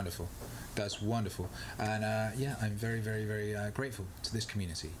that's wonderful. And yeah, I'm very, very, very grateful to this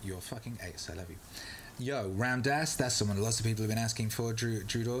community. You're fucking ace. I love you. Yo, Ramdas, that's someone lots of people have been asking for. Drew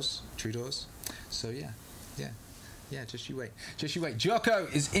Doors. So yeah. Yeah, just you wait. Just you wait. Jocko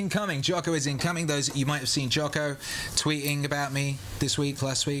is incoming. Jocko is incoming. Those you might have seen Jocko tweeting about me this week,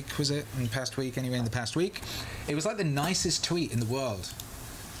 last week, was it? In the past week, anyway, in the past week. It was like the nicest tweet in the world.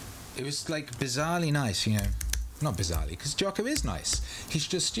 It was like bizarrely nice, you know. Not bizarrely, because Jocko is nice. He's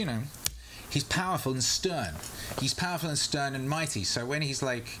just, you know, he's powerful and stern. He's powerful and stern and mighty. So when he's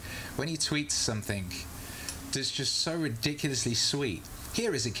like, when he tweets something that's just so ridiculously sweet.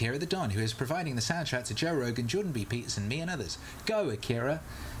 Here is Akira the Don, who is providing the soundtrack to Joe Rogan, Jordan B. Peterson, me and others. Go, Akira.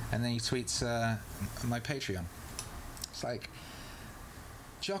 And then he tweets my Patreon. It's like,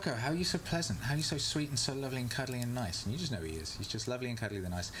 Jocko, how are you so pleasant? How are you so sweet and so lovely and cuddly and nice? And you just know he is. He's just lovely and cuddly and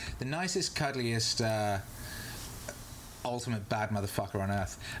nice. The nicest, cuddliest, ultimate bad motherfucker on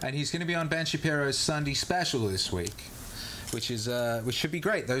earth. And he's going to be on Ben Shapiro's Sunday special this week. Which should be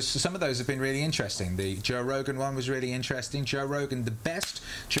great. Some of those have been really interesting. The Joe Rogan one was really interesting. Joe Rogan, the best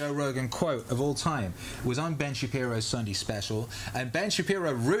Joe Rogan quote of all time, was on Ben Shapiro's Sunday special, and Ben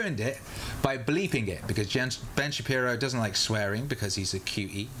Shapiro ruined it by bleeping it because Ben Shapiro doesn't like swearing because he's a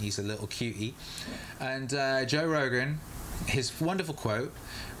cutie. He's a little cutie, and Joe Rogan, his wonderful quote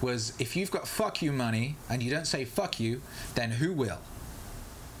was, "If you've got fuck you money and you don't say fuck you, then who will?"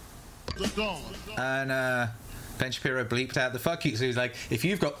 And Ben Shapiro bleeped out the fuck you. So he's like, if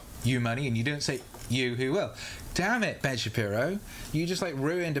you've got you money and you don't say you, who will? Damn it, Ben Shapiro. You just like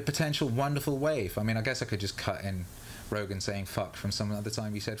ruined a potential wonderful wave. I mean, I guess I could just cut in Rogan saying fuck from some other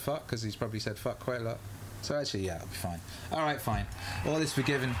time he said fuck, because he's probably said fuck quite a lot. So actually, yeah, it'll be fine. All right, fine. All is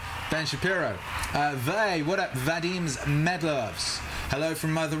forgiven. Ben Shapiro. What up, Vadim's Medlovs? Hello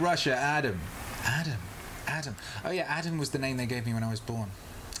from Mother Russia, Adam. Adam. Oh yeah, Adam was the name they gave me when I was born.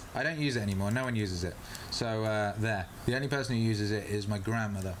 I don't use it anymore. No one uses it. So, there. The only person who uses it is my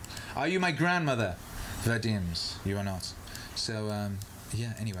grandmother. Are you my grandmother? Vadims. You are not. So,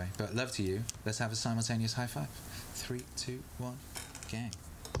 yeah, anyway. But love to you. Let's have a simultaneous high five. 3, 2, 1. Gang.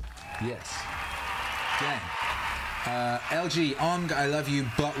 Yes. Gang. LG, Ong, I love you,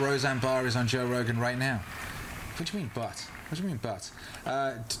 but Roseanne Barr is on Joe Rogan right now. What do you mean, but? What do you mean, but?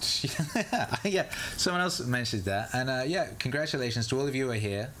 Yeah, someone else mentioned that. And yeah, congratulations to all of you who are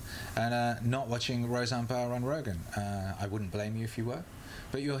here and not watching Roseanne Barr on Rogan. I wouldn't blame you if you were,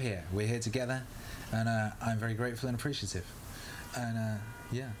 but you're here. We're here together, and I'm very grateful and appreciative. And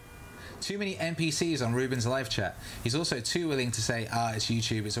yeah. Too many NPCs on Ruben's live chat. He's also too willing to say, it's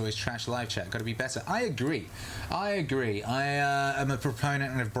YouTube, it's always trash live chat, got to be better. I agree. I am a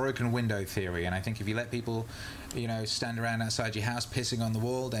proponent of broken window theory, and I think if you let people, you know, stand around outside your house pissing on the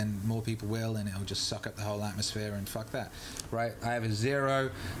wall, then more people will, and it'll just suck up the whole atmosphere, and fuck that, right? I have a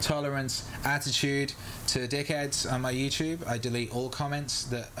zero tolerance attitude to dickheads on my YouTube. I delete all comments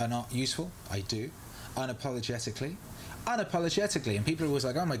that are not useful. I do, unapologetically, and people are always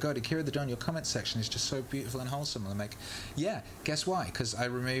like, oh my god, Akira the Don, your comment section is just so beautiful and wholesome. And I'm like, yeah, guess why? Because I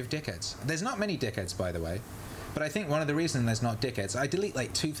remove dickheads. There's not many dickheads, by the way, but I think one of the reasons there's not dickheads, I delete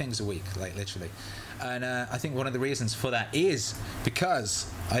like 2 things a week, like literally, and I think one of the reasons for that is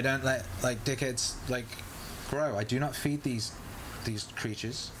because I don't let like dickheads like grow. I do not feed these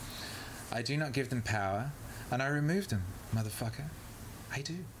creatures. I do not give them power, and I remove them, motherfucker. I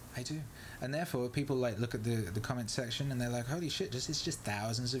do. And therefore, people like look at the comment section and they're like, holy shit, it's just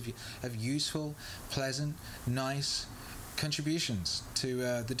thousands of useful, pleasant, nice contributions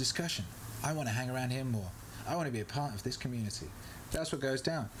to the discussion. I want to hang around here more. I want to be a part of this community. That's what goes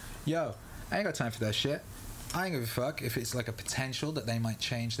down. Yo, I ain't got time for that shit. I ain't give a fuck if it's like a potential that they might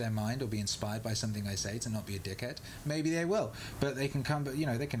change their mind or be inspired by something I say to not be a dickhead. Maybe they will, but they can come, but you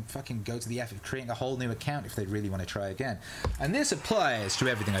know, they can fucking go to the effort of creating a whole new account if they really want to try again. And this applies to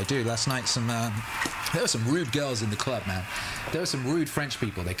everything I do. Last night, there were some rude girls in the club, man. There were some rude French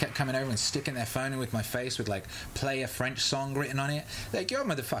people. They kept coming over and sticking their phone in with my face with like, play a French song written on it. Like, yo,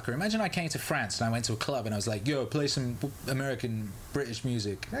 motherfucker, imagine I came to France and I went to a club and I was like, yo, play some American, British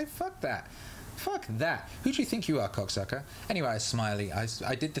music. Hey, fuck that. Fuck that. Who do you think you are, cocksucker? Anyway, I was smiley.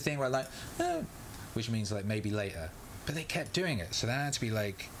 I did the thing where I like, which means like maybe later. But they kept doing it. So then I had to be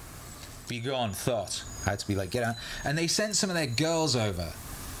like, be gone, thought. I had to be like, get out. And they sent some of their girls over,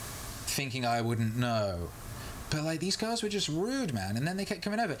 thinking I wouldn't know. But like, these girls were just rude, man. And then they kept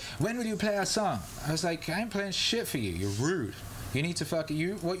coming over. When will you play our song? I was like, I ain't playing shit for you. You're rude. You need to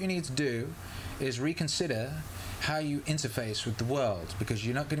what you need to do is reconsider how you interface with the world, because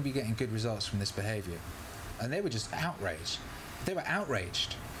you're not going to be getting good results from this behavior. And they were just outraged. They were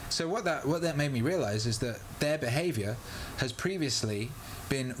outraged. So what that made me realize is that their behavior has previously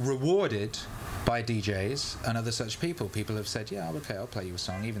been rewarded by DJs and other such people. People have said, yeah, okay, I'll play you a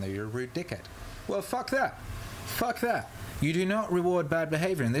song even though you're a rude dickhead. Well, fuck that. Fuck that. You do not reward bad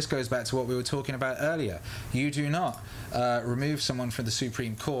behavior, and this goes back to what we were talking about earlier. You do not remove someone from the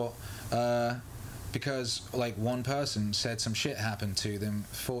Supreme Court because, like, one person said some shit happened to them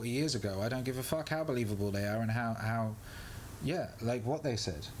 40 years ago. I don't give a fuck how believable they are and how yeah, like what they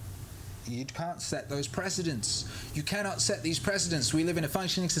said. You can't set those precedents. You cannot set these precedents. We live in a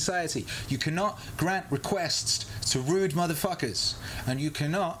functioning society. You cannot grant requests to rude motherfuckers, and you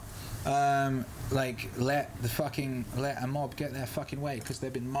cannot like let a mob get their fucking way because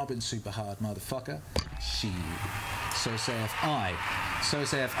they've been mobbing super hard, motherfucker. Shit. So saith I. So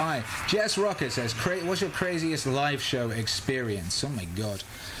saith I. Jess Rocket says, what's your craziest live show experience? Oh my god.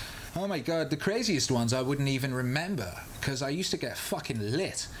 Oh my god, the craziest ones I wouldn't even remember, because I used to get fucking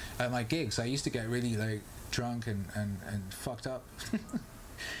lit at my gigs. I used to get really, like, drunk and fucked up.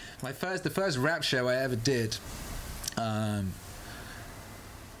 The first rap show I ever did, I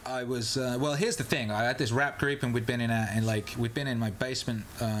was well, here's the thing. I had this rap group, and we'd been in my basement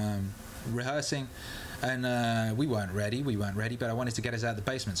rehearsing, and we weren't ready, but I wanted to get us out of the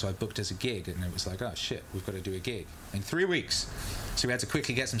basement, so I booked us a gig, and it was like, oh shit, we've got to do a gig in 3 weeks. So we had to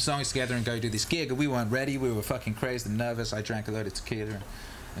quickly get some songs together and go do this gig, and we weren't ready. We were fucking crazed and nervous. I drank a load of tequila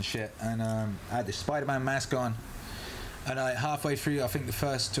and shit, and I had this Spider-Man mask on, and halfway through, I think the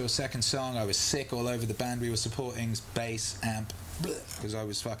first or second song, I was sick all over the band we were supporting, bass, amp, because I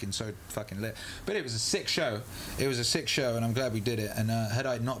was so fucking lit. But it was a sick show. It was a sick show, and I'm glad we did it. And had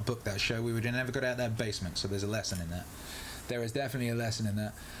I not booked that show, we would have never got out of that basement. So there's a lesson in that. There is definitely a lesson in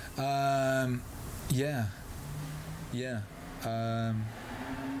that. Yeah.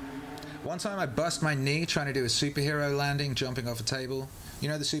 One time I bust my knee trying to do a superhero landing, jumping off a table. You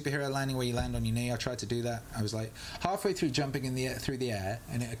know the superhero landing where you land on your knee? I tried to do that. I was like halfway through jumping in the air, through the air,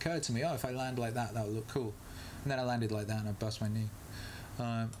 and it occurred to me, oh, if I land like that, that'll look cool. And then I landed like that, and I bust my knee.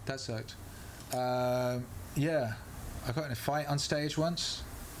 That sucked. Yeah, I got in a fight on stage once.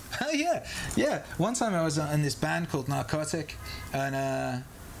 yeah. One time I was in this band called Narcotic, and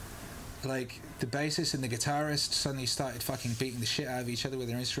like the bassist and the guitarist suddenly started fucking beating the shit out of each other with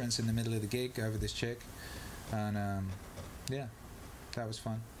their instruments in the middle of the gig over this chick, and yeah, that was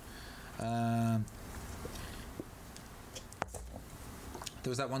fun. There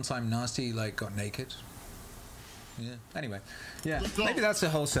was that one time Nasty like got naked. Yeah. Anyway, yeah. Maybe that's the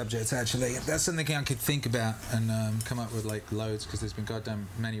whole subject. Actually, that's something I could think about and come up with like loads, because there's been goddamn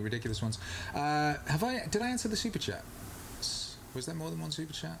many ridiculous ones. Did I answer the super chat? Was there more than one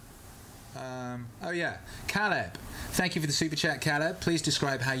super chat? Oh yeah, Caleb. Thank you for the super chat, Caleb. Please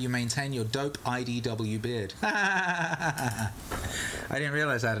describe how you maintain your dope IDW beard. I didn't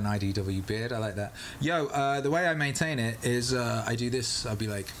realize I had an IDW beard. I like that. Yo, the way I maintain it is I do this. I'll be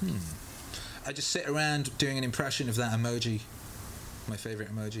like, I just sit around doing an impression of that emoji, my favorite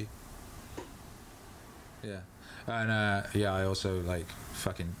emoji. Yeah, and yeah, I also like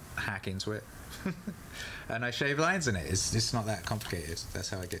fucking hack into it. And I shave lines in it. It's not that complicated. That's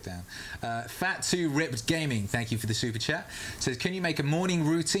how I get down. Fat2 Ripped Gaming, thank you for the super chat. Says, can you make a morning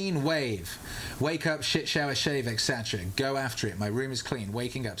routine wave? Wake up, shit, shower, shave, etc. Go after it. My room is clean.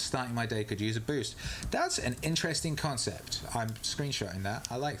 Waking up, starting my day could use a boost. That's an interesting concept. I'm screenshotting that.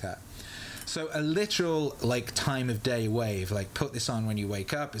 I like that. So a literal like time of day wave, like put this on when you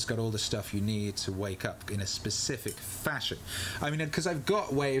wake up. It's got all the stuff you need to wake up in a specific fashion. I mean, because I've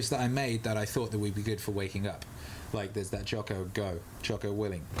got waves that I made that I thought that would be good for waking up. Like there's that Jocko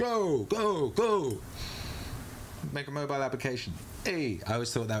Willing. Go. Make a mobile application. Hey, I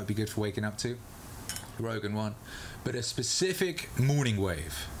always thought that would be good for waking up too. Rogan one. But a specific morning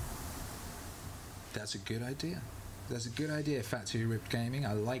wave. That's a good idea. That's a good idea, Fat2 Ripped Gaming.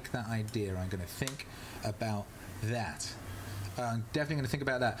 I like that idea. I'm going to think about that. I'm definitely going to think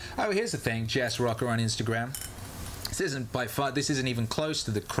about that. Oh, here's the thing, Jess Rocker on Instagram. This isn't by far, this isn't even close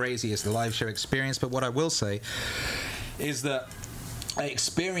to the craziest live show experience, but what I will say is that I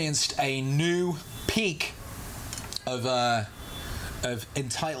experienced a new peak of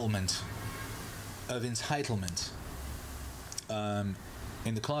entitlement.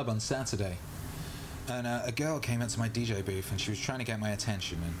 In the club on Saturday. And a girl came up to my DJ booth and she was trying to get my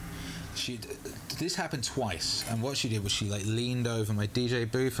attention, and this happened twice, and what she did was she like leaned over my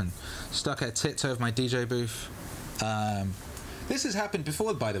DJ booth and stuck her tits over my DJ booth. This has happened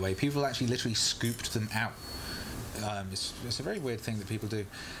before, by the way. People actually literally scooped them out. It's a very weird thing that people do.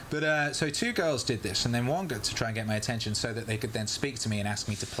 But so two girls did this, and then one got to try and get my attention so that they could then speak to me and ask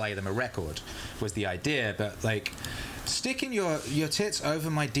me to play them a record, was the idea. But like, sticking your tits over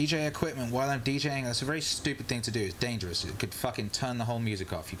my DJ equipment while I'm DJing, that's a very stupid thing to do. It's dangerous. It could fucking turn the whole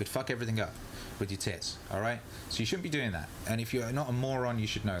music off. You could fuck everything up with your tits, alright? So you shouldn't be doing that. And if you're not a moron, you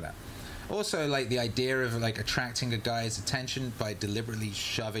should know that. Also, like the idea of like attracting a guy's attention by deliberately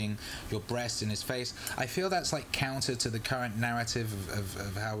shoving your breast in his face. I feel that's like counter to the current narrative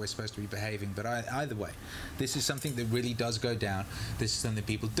of how we're supposed to be behaving. But either way, this is something that really does go down. This is something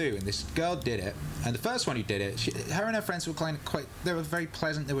people do, and this girl did it. And the first one who did it, her and her friends were quite. They were very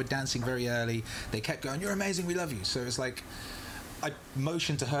pleasant. They were dancing very early. They kept going, "You're amazing. We love you." So it's like, I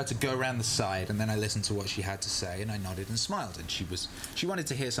motioned to her to go around the side, and then I listened to what she had to say, and I nodded and smiled. And she wanted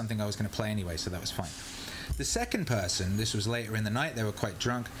to hear something I was going to play anyway, so that was fine. The second person, this was later in the night, they were quite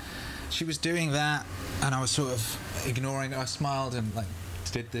drunk. She was doing that, and I was sort of ignoring it. I smiled and like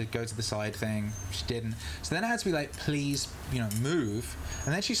did the go to the side thing. She didn't. So then I had to be like, please, move.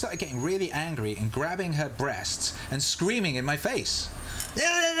 And then she started getting really angry and grabbing her breasts and screaming in my face.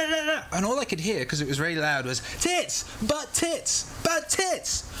 And all I could hear, because it was very loud, was tits, butt tits, butt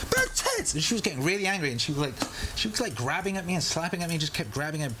tits, butt tits. And she was getting really angry, and she was like grabbing at me and slapping at me, and just kept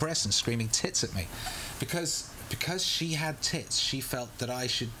grabbing her breasts and screaming tits at me, because she had tits, she felt that I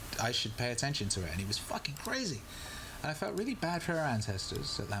should pay attention to her, and it was fucking crazy. And I felt really bad for her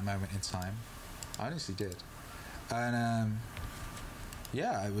ancestors at that moment in time. I honestly did. And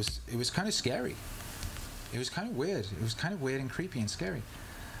yeah, it was kind of scary. It was kind of weird. It was kind of weird and creepy and scary.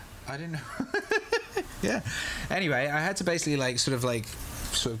 I didn't know. Yeah. Anyway, I had to basically sort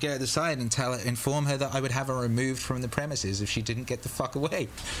of get her to the side and inform her that I would have her removed from the premises if she didn't get the fuck away.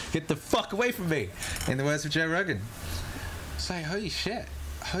 Get the fuck away from me, in the words of Joe Rogan. It's like, holy shit.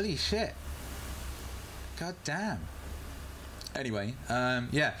 Holy shit. God damn. Anyway,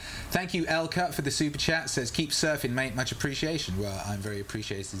 yeah. Thank you, L Cut, for the super chat. Says, keep surfing, mate. Much appreciation. Well, I'm very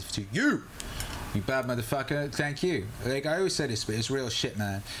appreciative to you. You bad motherfucker. Thank you. Like, I always say this, but it's real shit,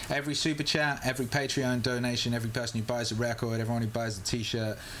 man. Every super chat, every Patreon donation, every person who buys a record, everyone who buys a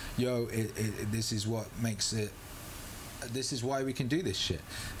t-shirt, this is what makes it. This is why we can do this shit.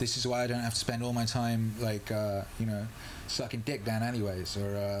 This is why I don't have to spend all my time sucking dick down alleyways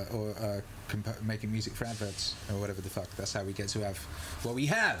or making music for adverts or whatever the fuck. That's how we get to have what we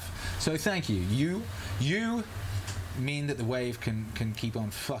have. So thank you. You mean that the wave can keep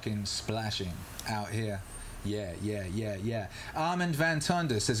on fucking splashing out here. Yeah. Armand Van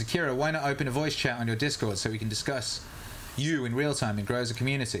Tonder says, Akira, why not open a voice chat on your Discord so we can discuss you in real time and grow as a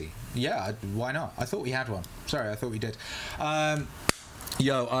community? Yeah, why not? I thought we had one. Sorry, I thought we did. I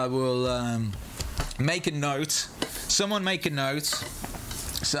will make a note. Someone make a note.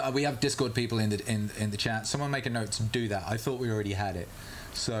 So we have Discord people in the chat. Someone make a note to do that. I thought we already had it.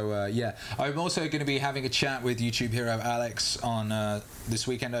 So yeah, I'm also going to be having a chat with YouTube hero Alex on this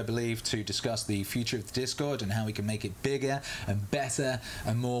weekend, I believe, to discuss the future of the Discord and how we can make it bigger and better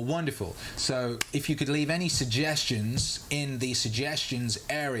and more wonderful. So if you could leave any suggestions in the suggestions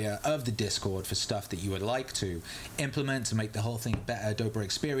area of the Discord for stuff that you would like to implement to make the whole thing a better, doper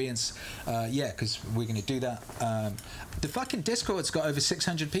experience, yeah, because we're going to do that. The fucking Discord's got over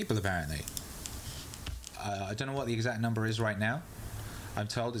 600 people apparently. I don't know what the exact number is right now. I'm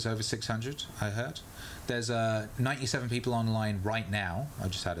told it's over 600, I heard. There's 97 people online right now. I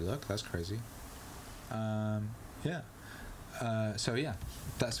just had a look. That's crazy. Yeah. So, yeah.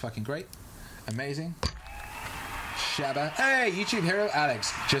 That's fucking great. Amazing. Shabba. Hey, YouTube hero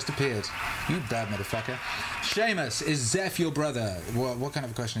Alex just appeared. You bad motherfucker. Seamus, is Zeph your brother? What kind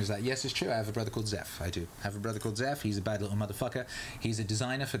of a question is that? Yes, it's true. I have a brother called Zeph. I do. I have a brother called Zeph. He's a bad little motherfucker. He's a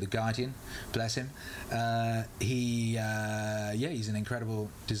designer for The Guardian. Bless him. He's an incredible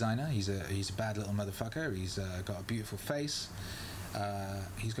designer. He's a bad little motherfucker. He's got a beautiful face.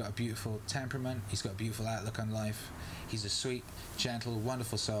 He's got a beautiful temperament. He's got a beautiful outlook on life. He's a sweet, gentle,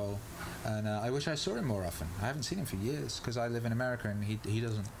 wonderful soul. And I wish I saw him more often. I haven't seen him for years because I live in America and he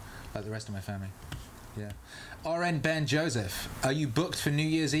doesn't, like the rest of my family. Yeah. RN Ben Joseph, are you booked for New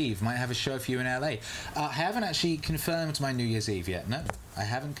Year's Eve? Might have a show for you in LA. I haven't actually confirmed my New Year's Eve yet. No, I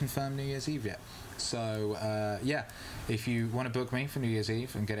haven't confirmed New Year's Eve yet. So, yeah, if you want to book me for New Year's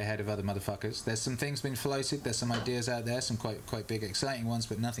Eve and get ahead of other motherfuckers, there's some things being floated, there's some ideas out there, some quite big, exciting ones,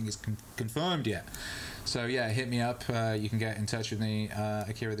 but nothing is confirmed yet. So, yeah, hit me up. You can get in touch with me,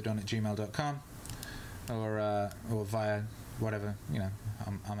 akirathedon@gmail.com, or via whatever,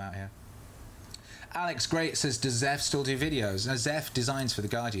 I'm out here. Alex Great says, does Zeph still do videos? No, Zeph designs for The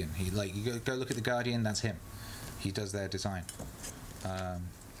Guardian. You go look at The Guardian, that's him. He does their design.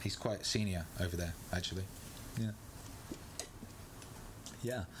 He's quite senior over there, actually.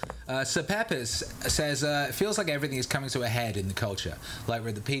 Yeah. Sir Peppers says, it feels like everything is coming to a head in the culture. Like we're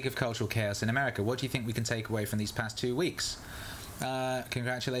at the peak of cultural chaos in America. What do you think we can take away from these past 2 weeks?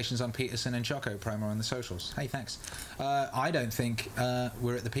 Congratulations on Peterson and Choco promo on the socials. Hey, thanks. I don't think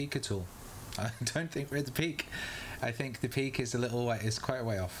we're at the peak at all. I don't think we're at the peak. I think the peak is quite a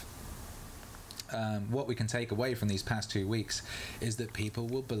way off. what we can take away from these past 2 weeks is that people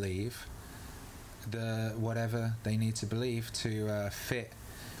will believe whatever they need to believe to fit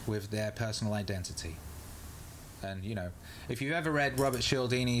with their personal identity. And, you know, if you've ever read Robert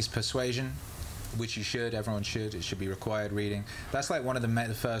Cialdini's Persuasion, which you should, everyone should, it should be required reading. That's like one of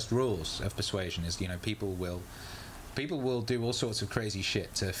the first rules of persuasion is, you know, people will do all sorts of crazy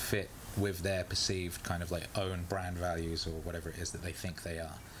shit to fit with their perceived kind of like own brand values or whatever it is that they think they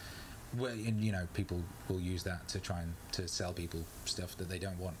are. Well, you know, people will use that to try and to sell people stuff that they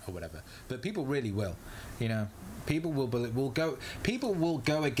don't want or whatever. But people really will, you know. People will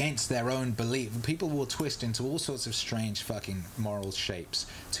go against their own belief. People will twist into all sorts of strange fucking moral shapes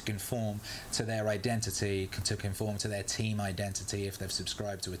to conform to their identity, to conform to their team identity if they've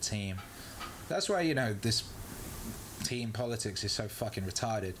subscribed to a team. That's why, you know, this team politics is so fucking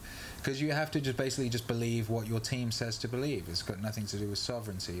retarded, because you have to just basically just believe what your team says to believe. It's got nothing to do with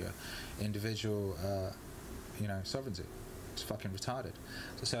sovereignty or individual, you know, sovereignty. It's fucking retarded.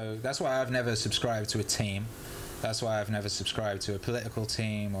 So that's why I've never subscribed to a team. That's why I've never subscribed to a political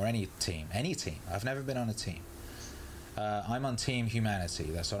team or any team. I've never been on a team. I'm on Team Humanity.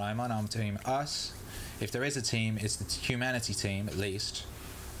 That's what I'm on. I'm Team Us. If there is a team, it's the Humanity team at least,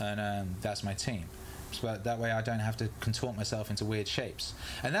 and that's my team. But that way I don't have to contort myself into weird shapes.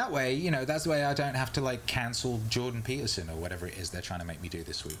 And that way, you know, that's the way I don't have to, like, cancel Jordan Peterson or whatever it is they're trying to make me do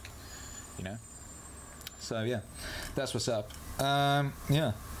this week. You know? So, yeah. That's what's up.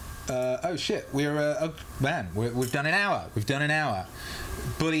 Yeah. Oh, shit. Oh, man. We've done an hour. We've done an hour.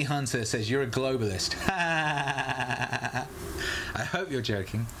 Bully Hunter says, you're a globalist. I hope you're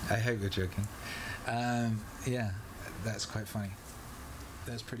joking. I hope you're joking. Yeah. That's quite funny.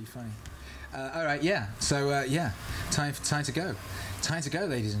 That's pretty funny. All right, yeah. So, yeah, time to go. Time to go,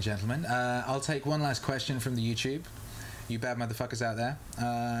 ladies and gentlemen. I'll take one last question from the YouTube. You bad motherfuckers out there.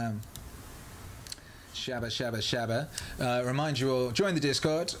 Shabba. Remind you all, join the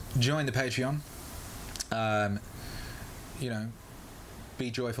Discord, join the Patreon. You know,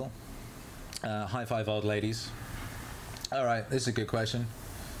 be joyful. High five, old ladies. All right, this is a good question.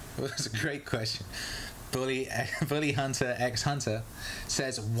 This is a great question. Bully Hunter X Hunter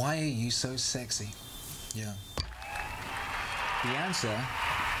says, why are you so sexy? Yeah. The answer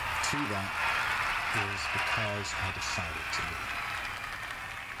to that is because I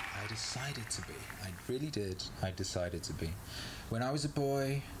decided to be. I really did. I decided to be. When I was a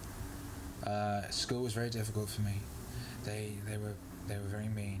boy, school was very difficult for me. They were very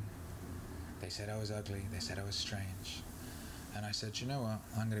mean. They said I was ugly. They said I was strange. And I said, you know what?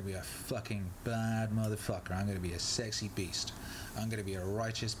 I'm going to be a fucking bad motherfucker. I'm going to be a sexy beast. I'm going to be a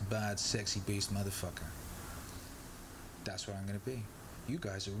righteous, bad, sexy beast motherfucker. That's what I'm going to be. You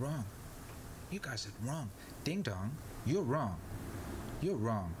guys are wrong. You guys are wrong. Ding dong, you're wrong. You're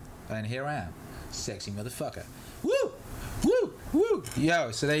wrong. And here I am, sexy motherfucker. Woo! Woo! Woo!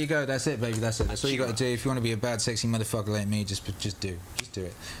 Yo, so there you go. That's it, baby. That's it. That's all you got to do. If you want to be a bad, sexy motherfucker like me, just do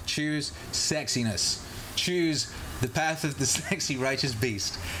it. Choose sexiness. Choose the path of the sexy righteous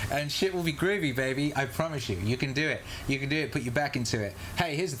beast, and shit will be groovy, baby. I promise you. You can do it. You can do it. Put your back into it.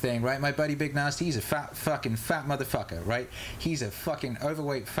 Hey, here's the thing, right? My buddy Big Nasty, he's a fucking fat motherfucker, right? He's a fucking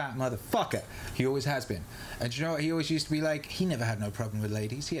overweight fat motherfucker. He always has been. And you know what he always used to be like? He never had no problem with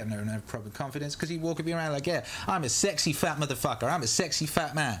ladies. He had no problem with confidence, because he'd walk around like, yeah, I'm a sexy fat motherfucker. I'm a sexy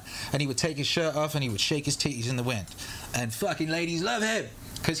fat man. And he would take his shirt off and he would shake his titties in the wind. And fucking ladies love him.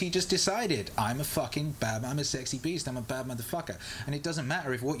 Because he just decided, I'm a sexy beast, I'm a bad motherfucker. And it doesn't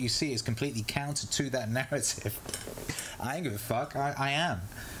matter if what you see is completely counter to that narrative. I ain't give a fuck, I am,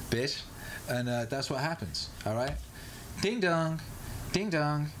 bitch. And that's what happens, alright? Ding dong,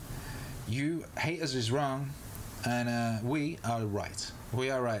 you haters is wrong, and we are right.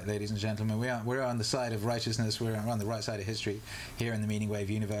 We are right, ladies and gentlemen. We're on the side of righteousness, we're on the right side of history, here in the Meaning Wave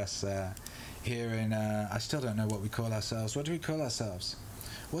universe, here in, I still don't know what we call ourselves. What do we call ourselves?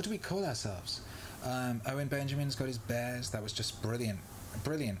 Owen Benjamin's got his bears. That was just brilliant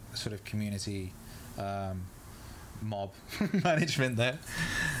sort of community mob management there.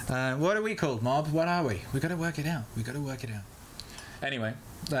 What are we called, mob? What are we? We got to work it out. Anyway,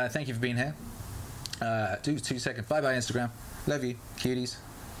 thank you for being here. 2 seconds. Bye Instagram. Love you, cuties.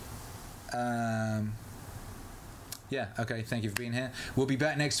 Yeah, okay, thank you for being here. We'll be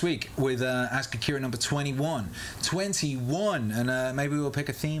back next week with Ask Akira number 21. 21! And maybe we'll pick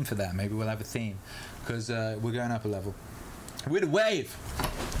a theme for that. Maybe we'll have a theme. Because we're going up a level. We're the wave!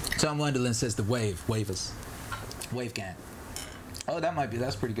 Tom Wonderland says the wave. Wavers. Wave gang. Oh,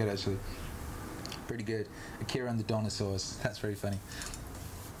 that's pretty good, actually. Pretty good. Akira and the Dinosaurs. That's very funny.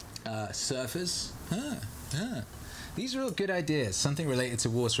 Surfers. These are all good ideas. Something related to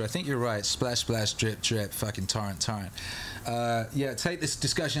water. I think you're right. Splash, splash, drip, drip, fucking torrent, torrent. Yeah, take this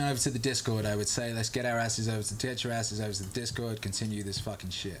discussion over to the Discord, I would say. Let's get our asses over to, get your asses over to the Discord. Continue this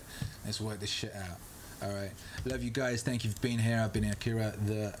fucking shit. Let's work this shit out. All right. Love you guys. Thank you for being here. I've been Akira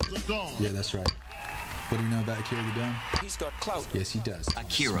the... Yeah, that's right. What do you know about Akira the Dawn? He's got clout. Yes, he does.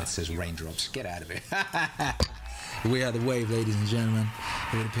 Akira. Smith says raindrops. Get out of here. We are the wave, ladies and gentlemen.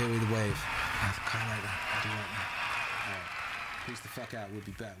 We're going to appear with the wave. I kind of like that. I do like that. All right. Peace the fuck out. We'll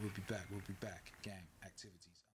be back. We'll be back. We'll be back. Gang activities.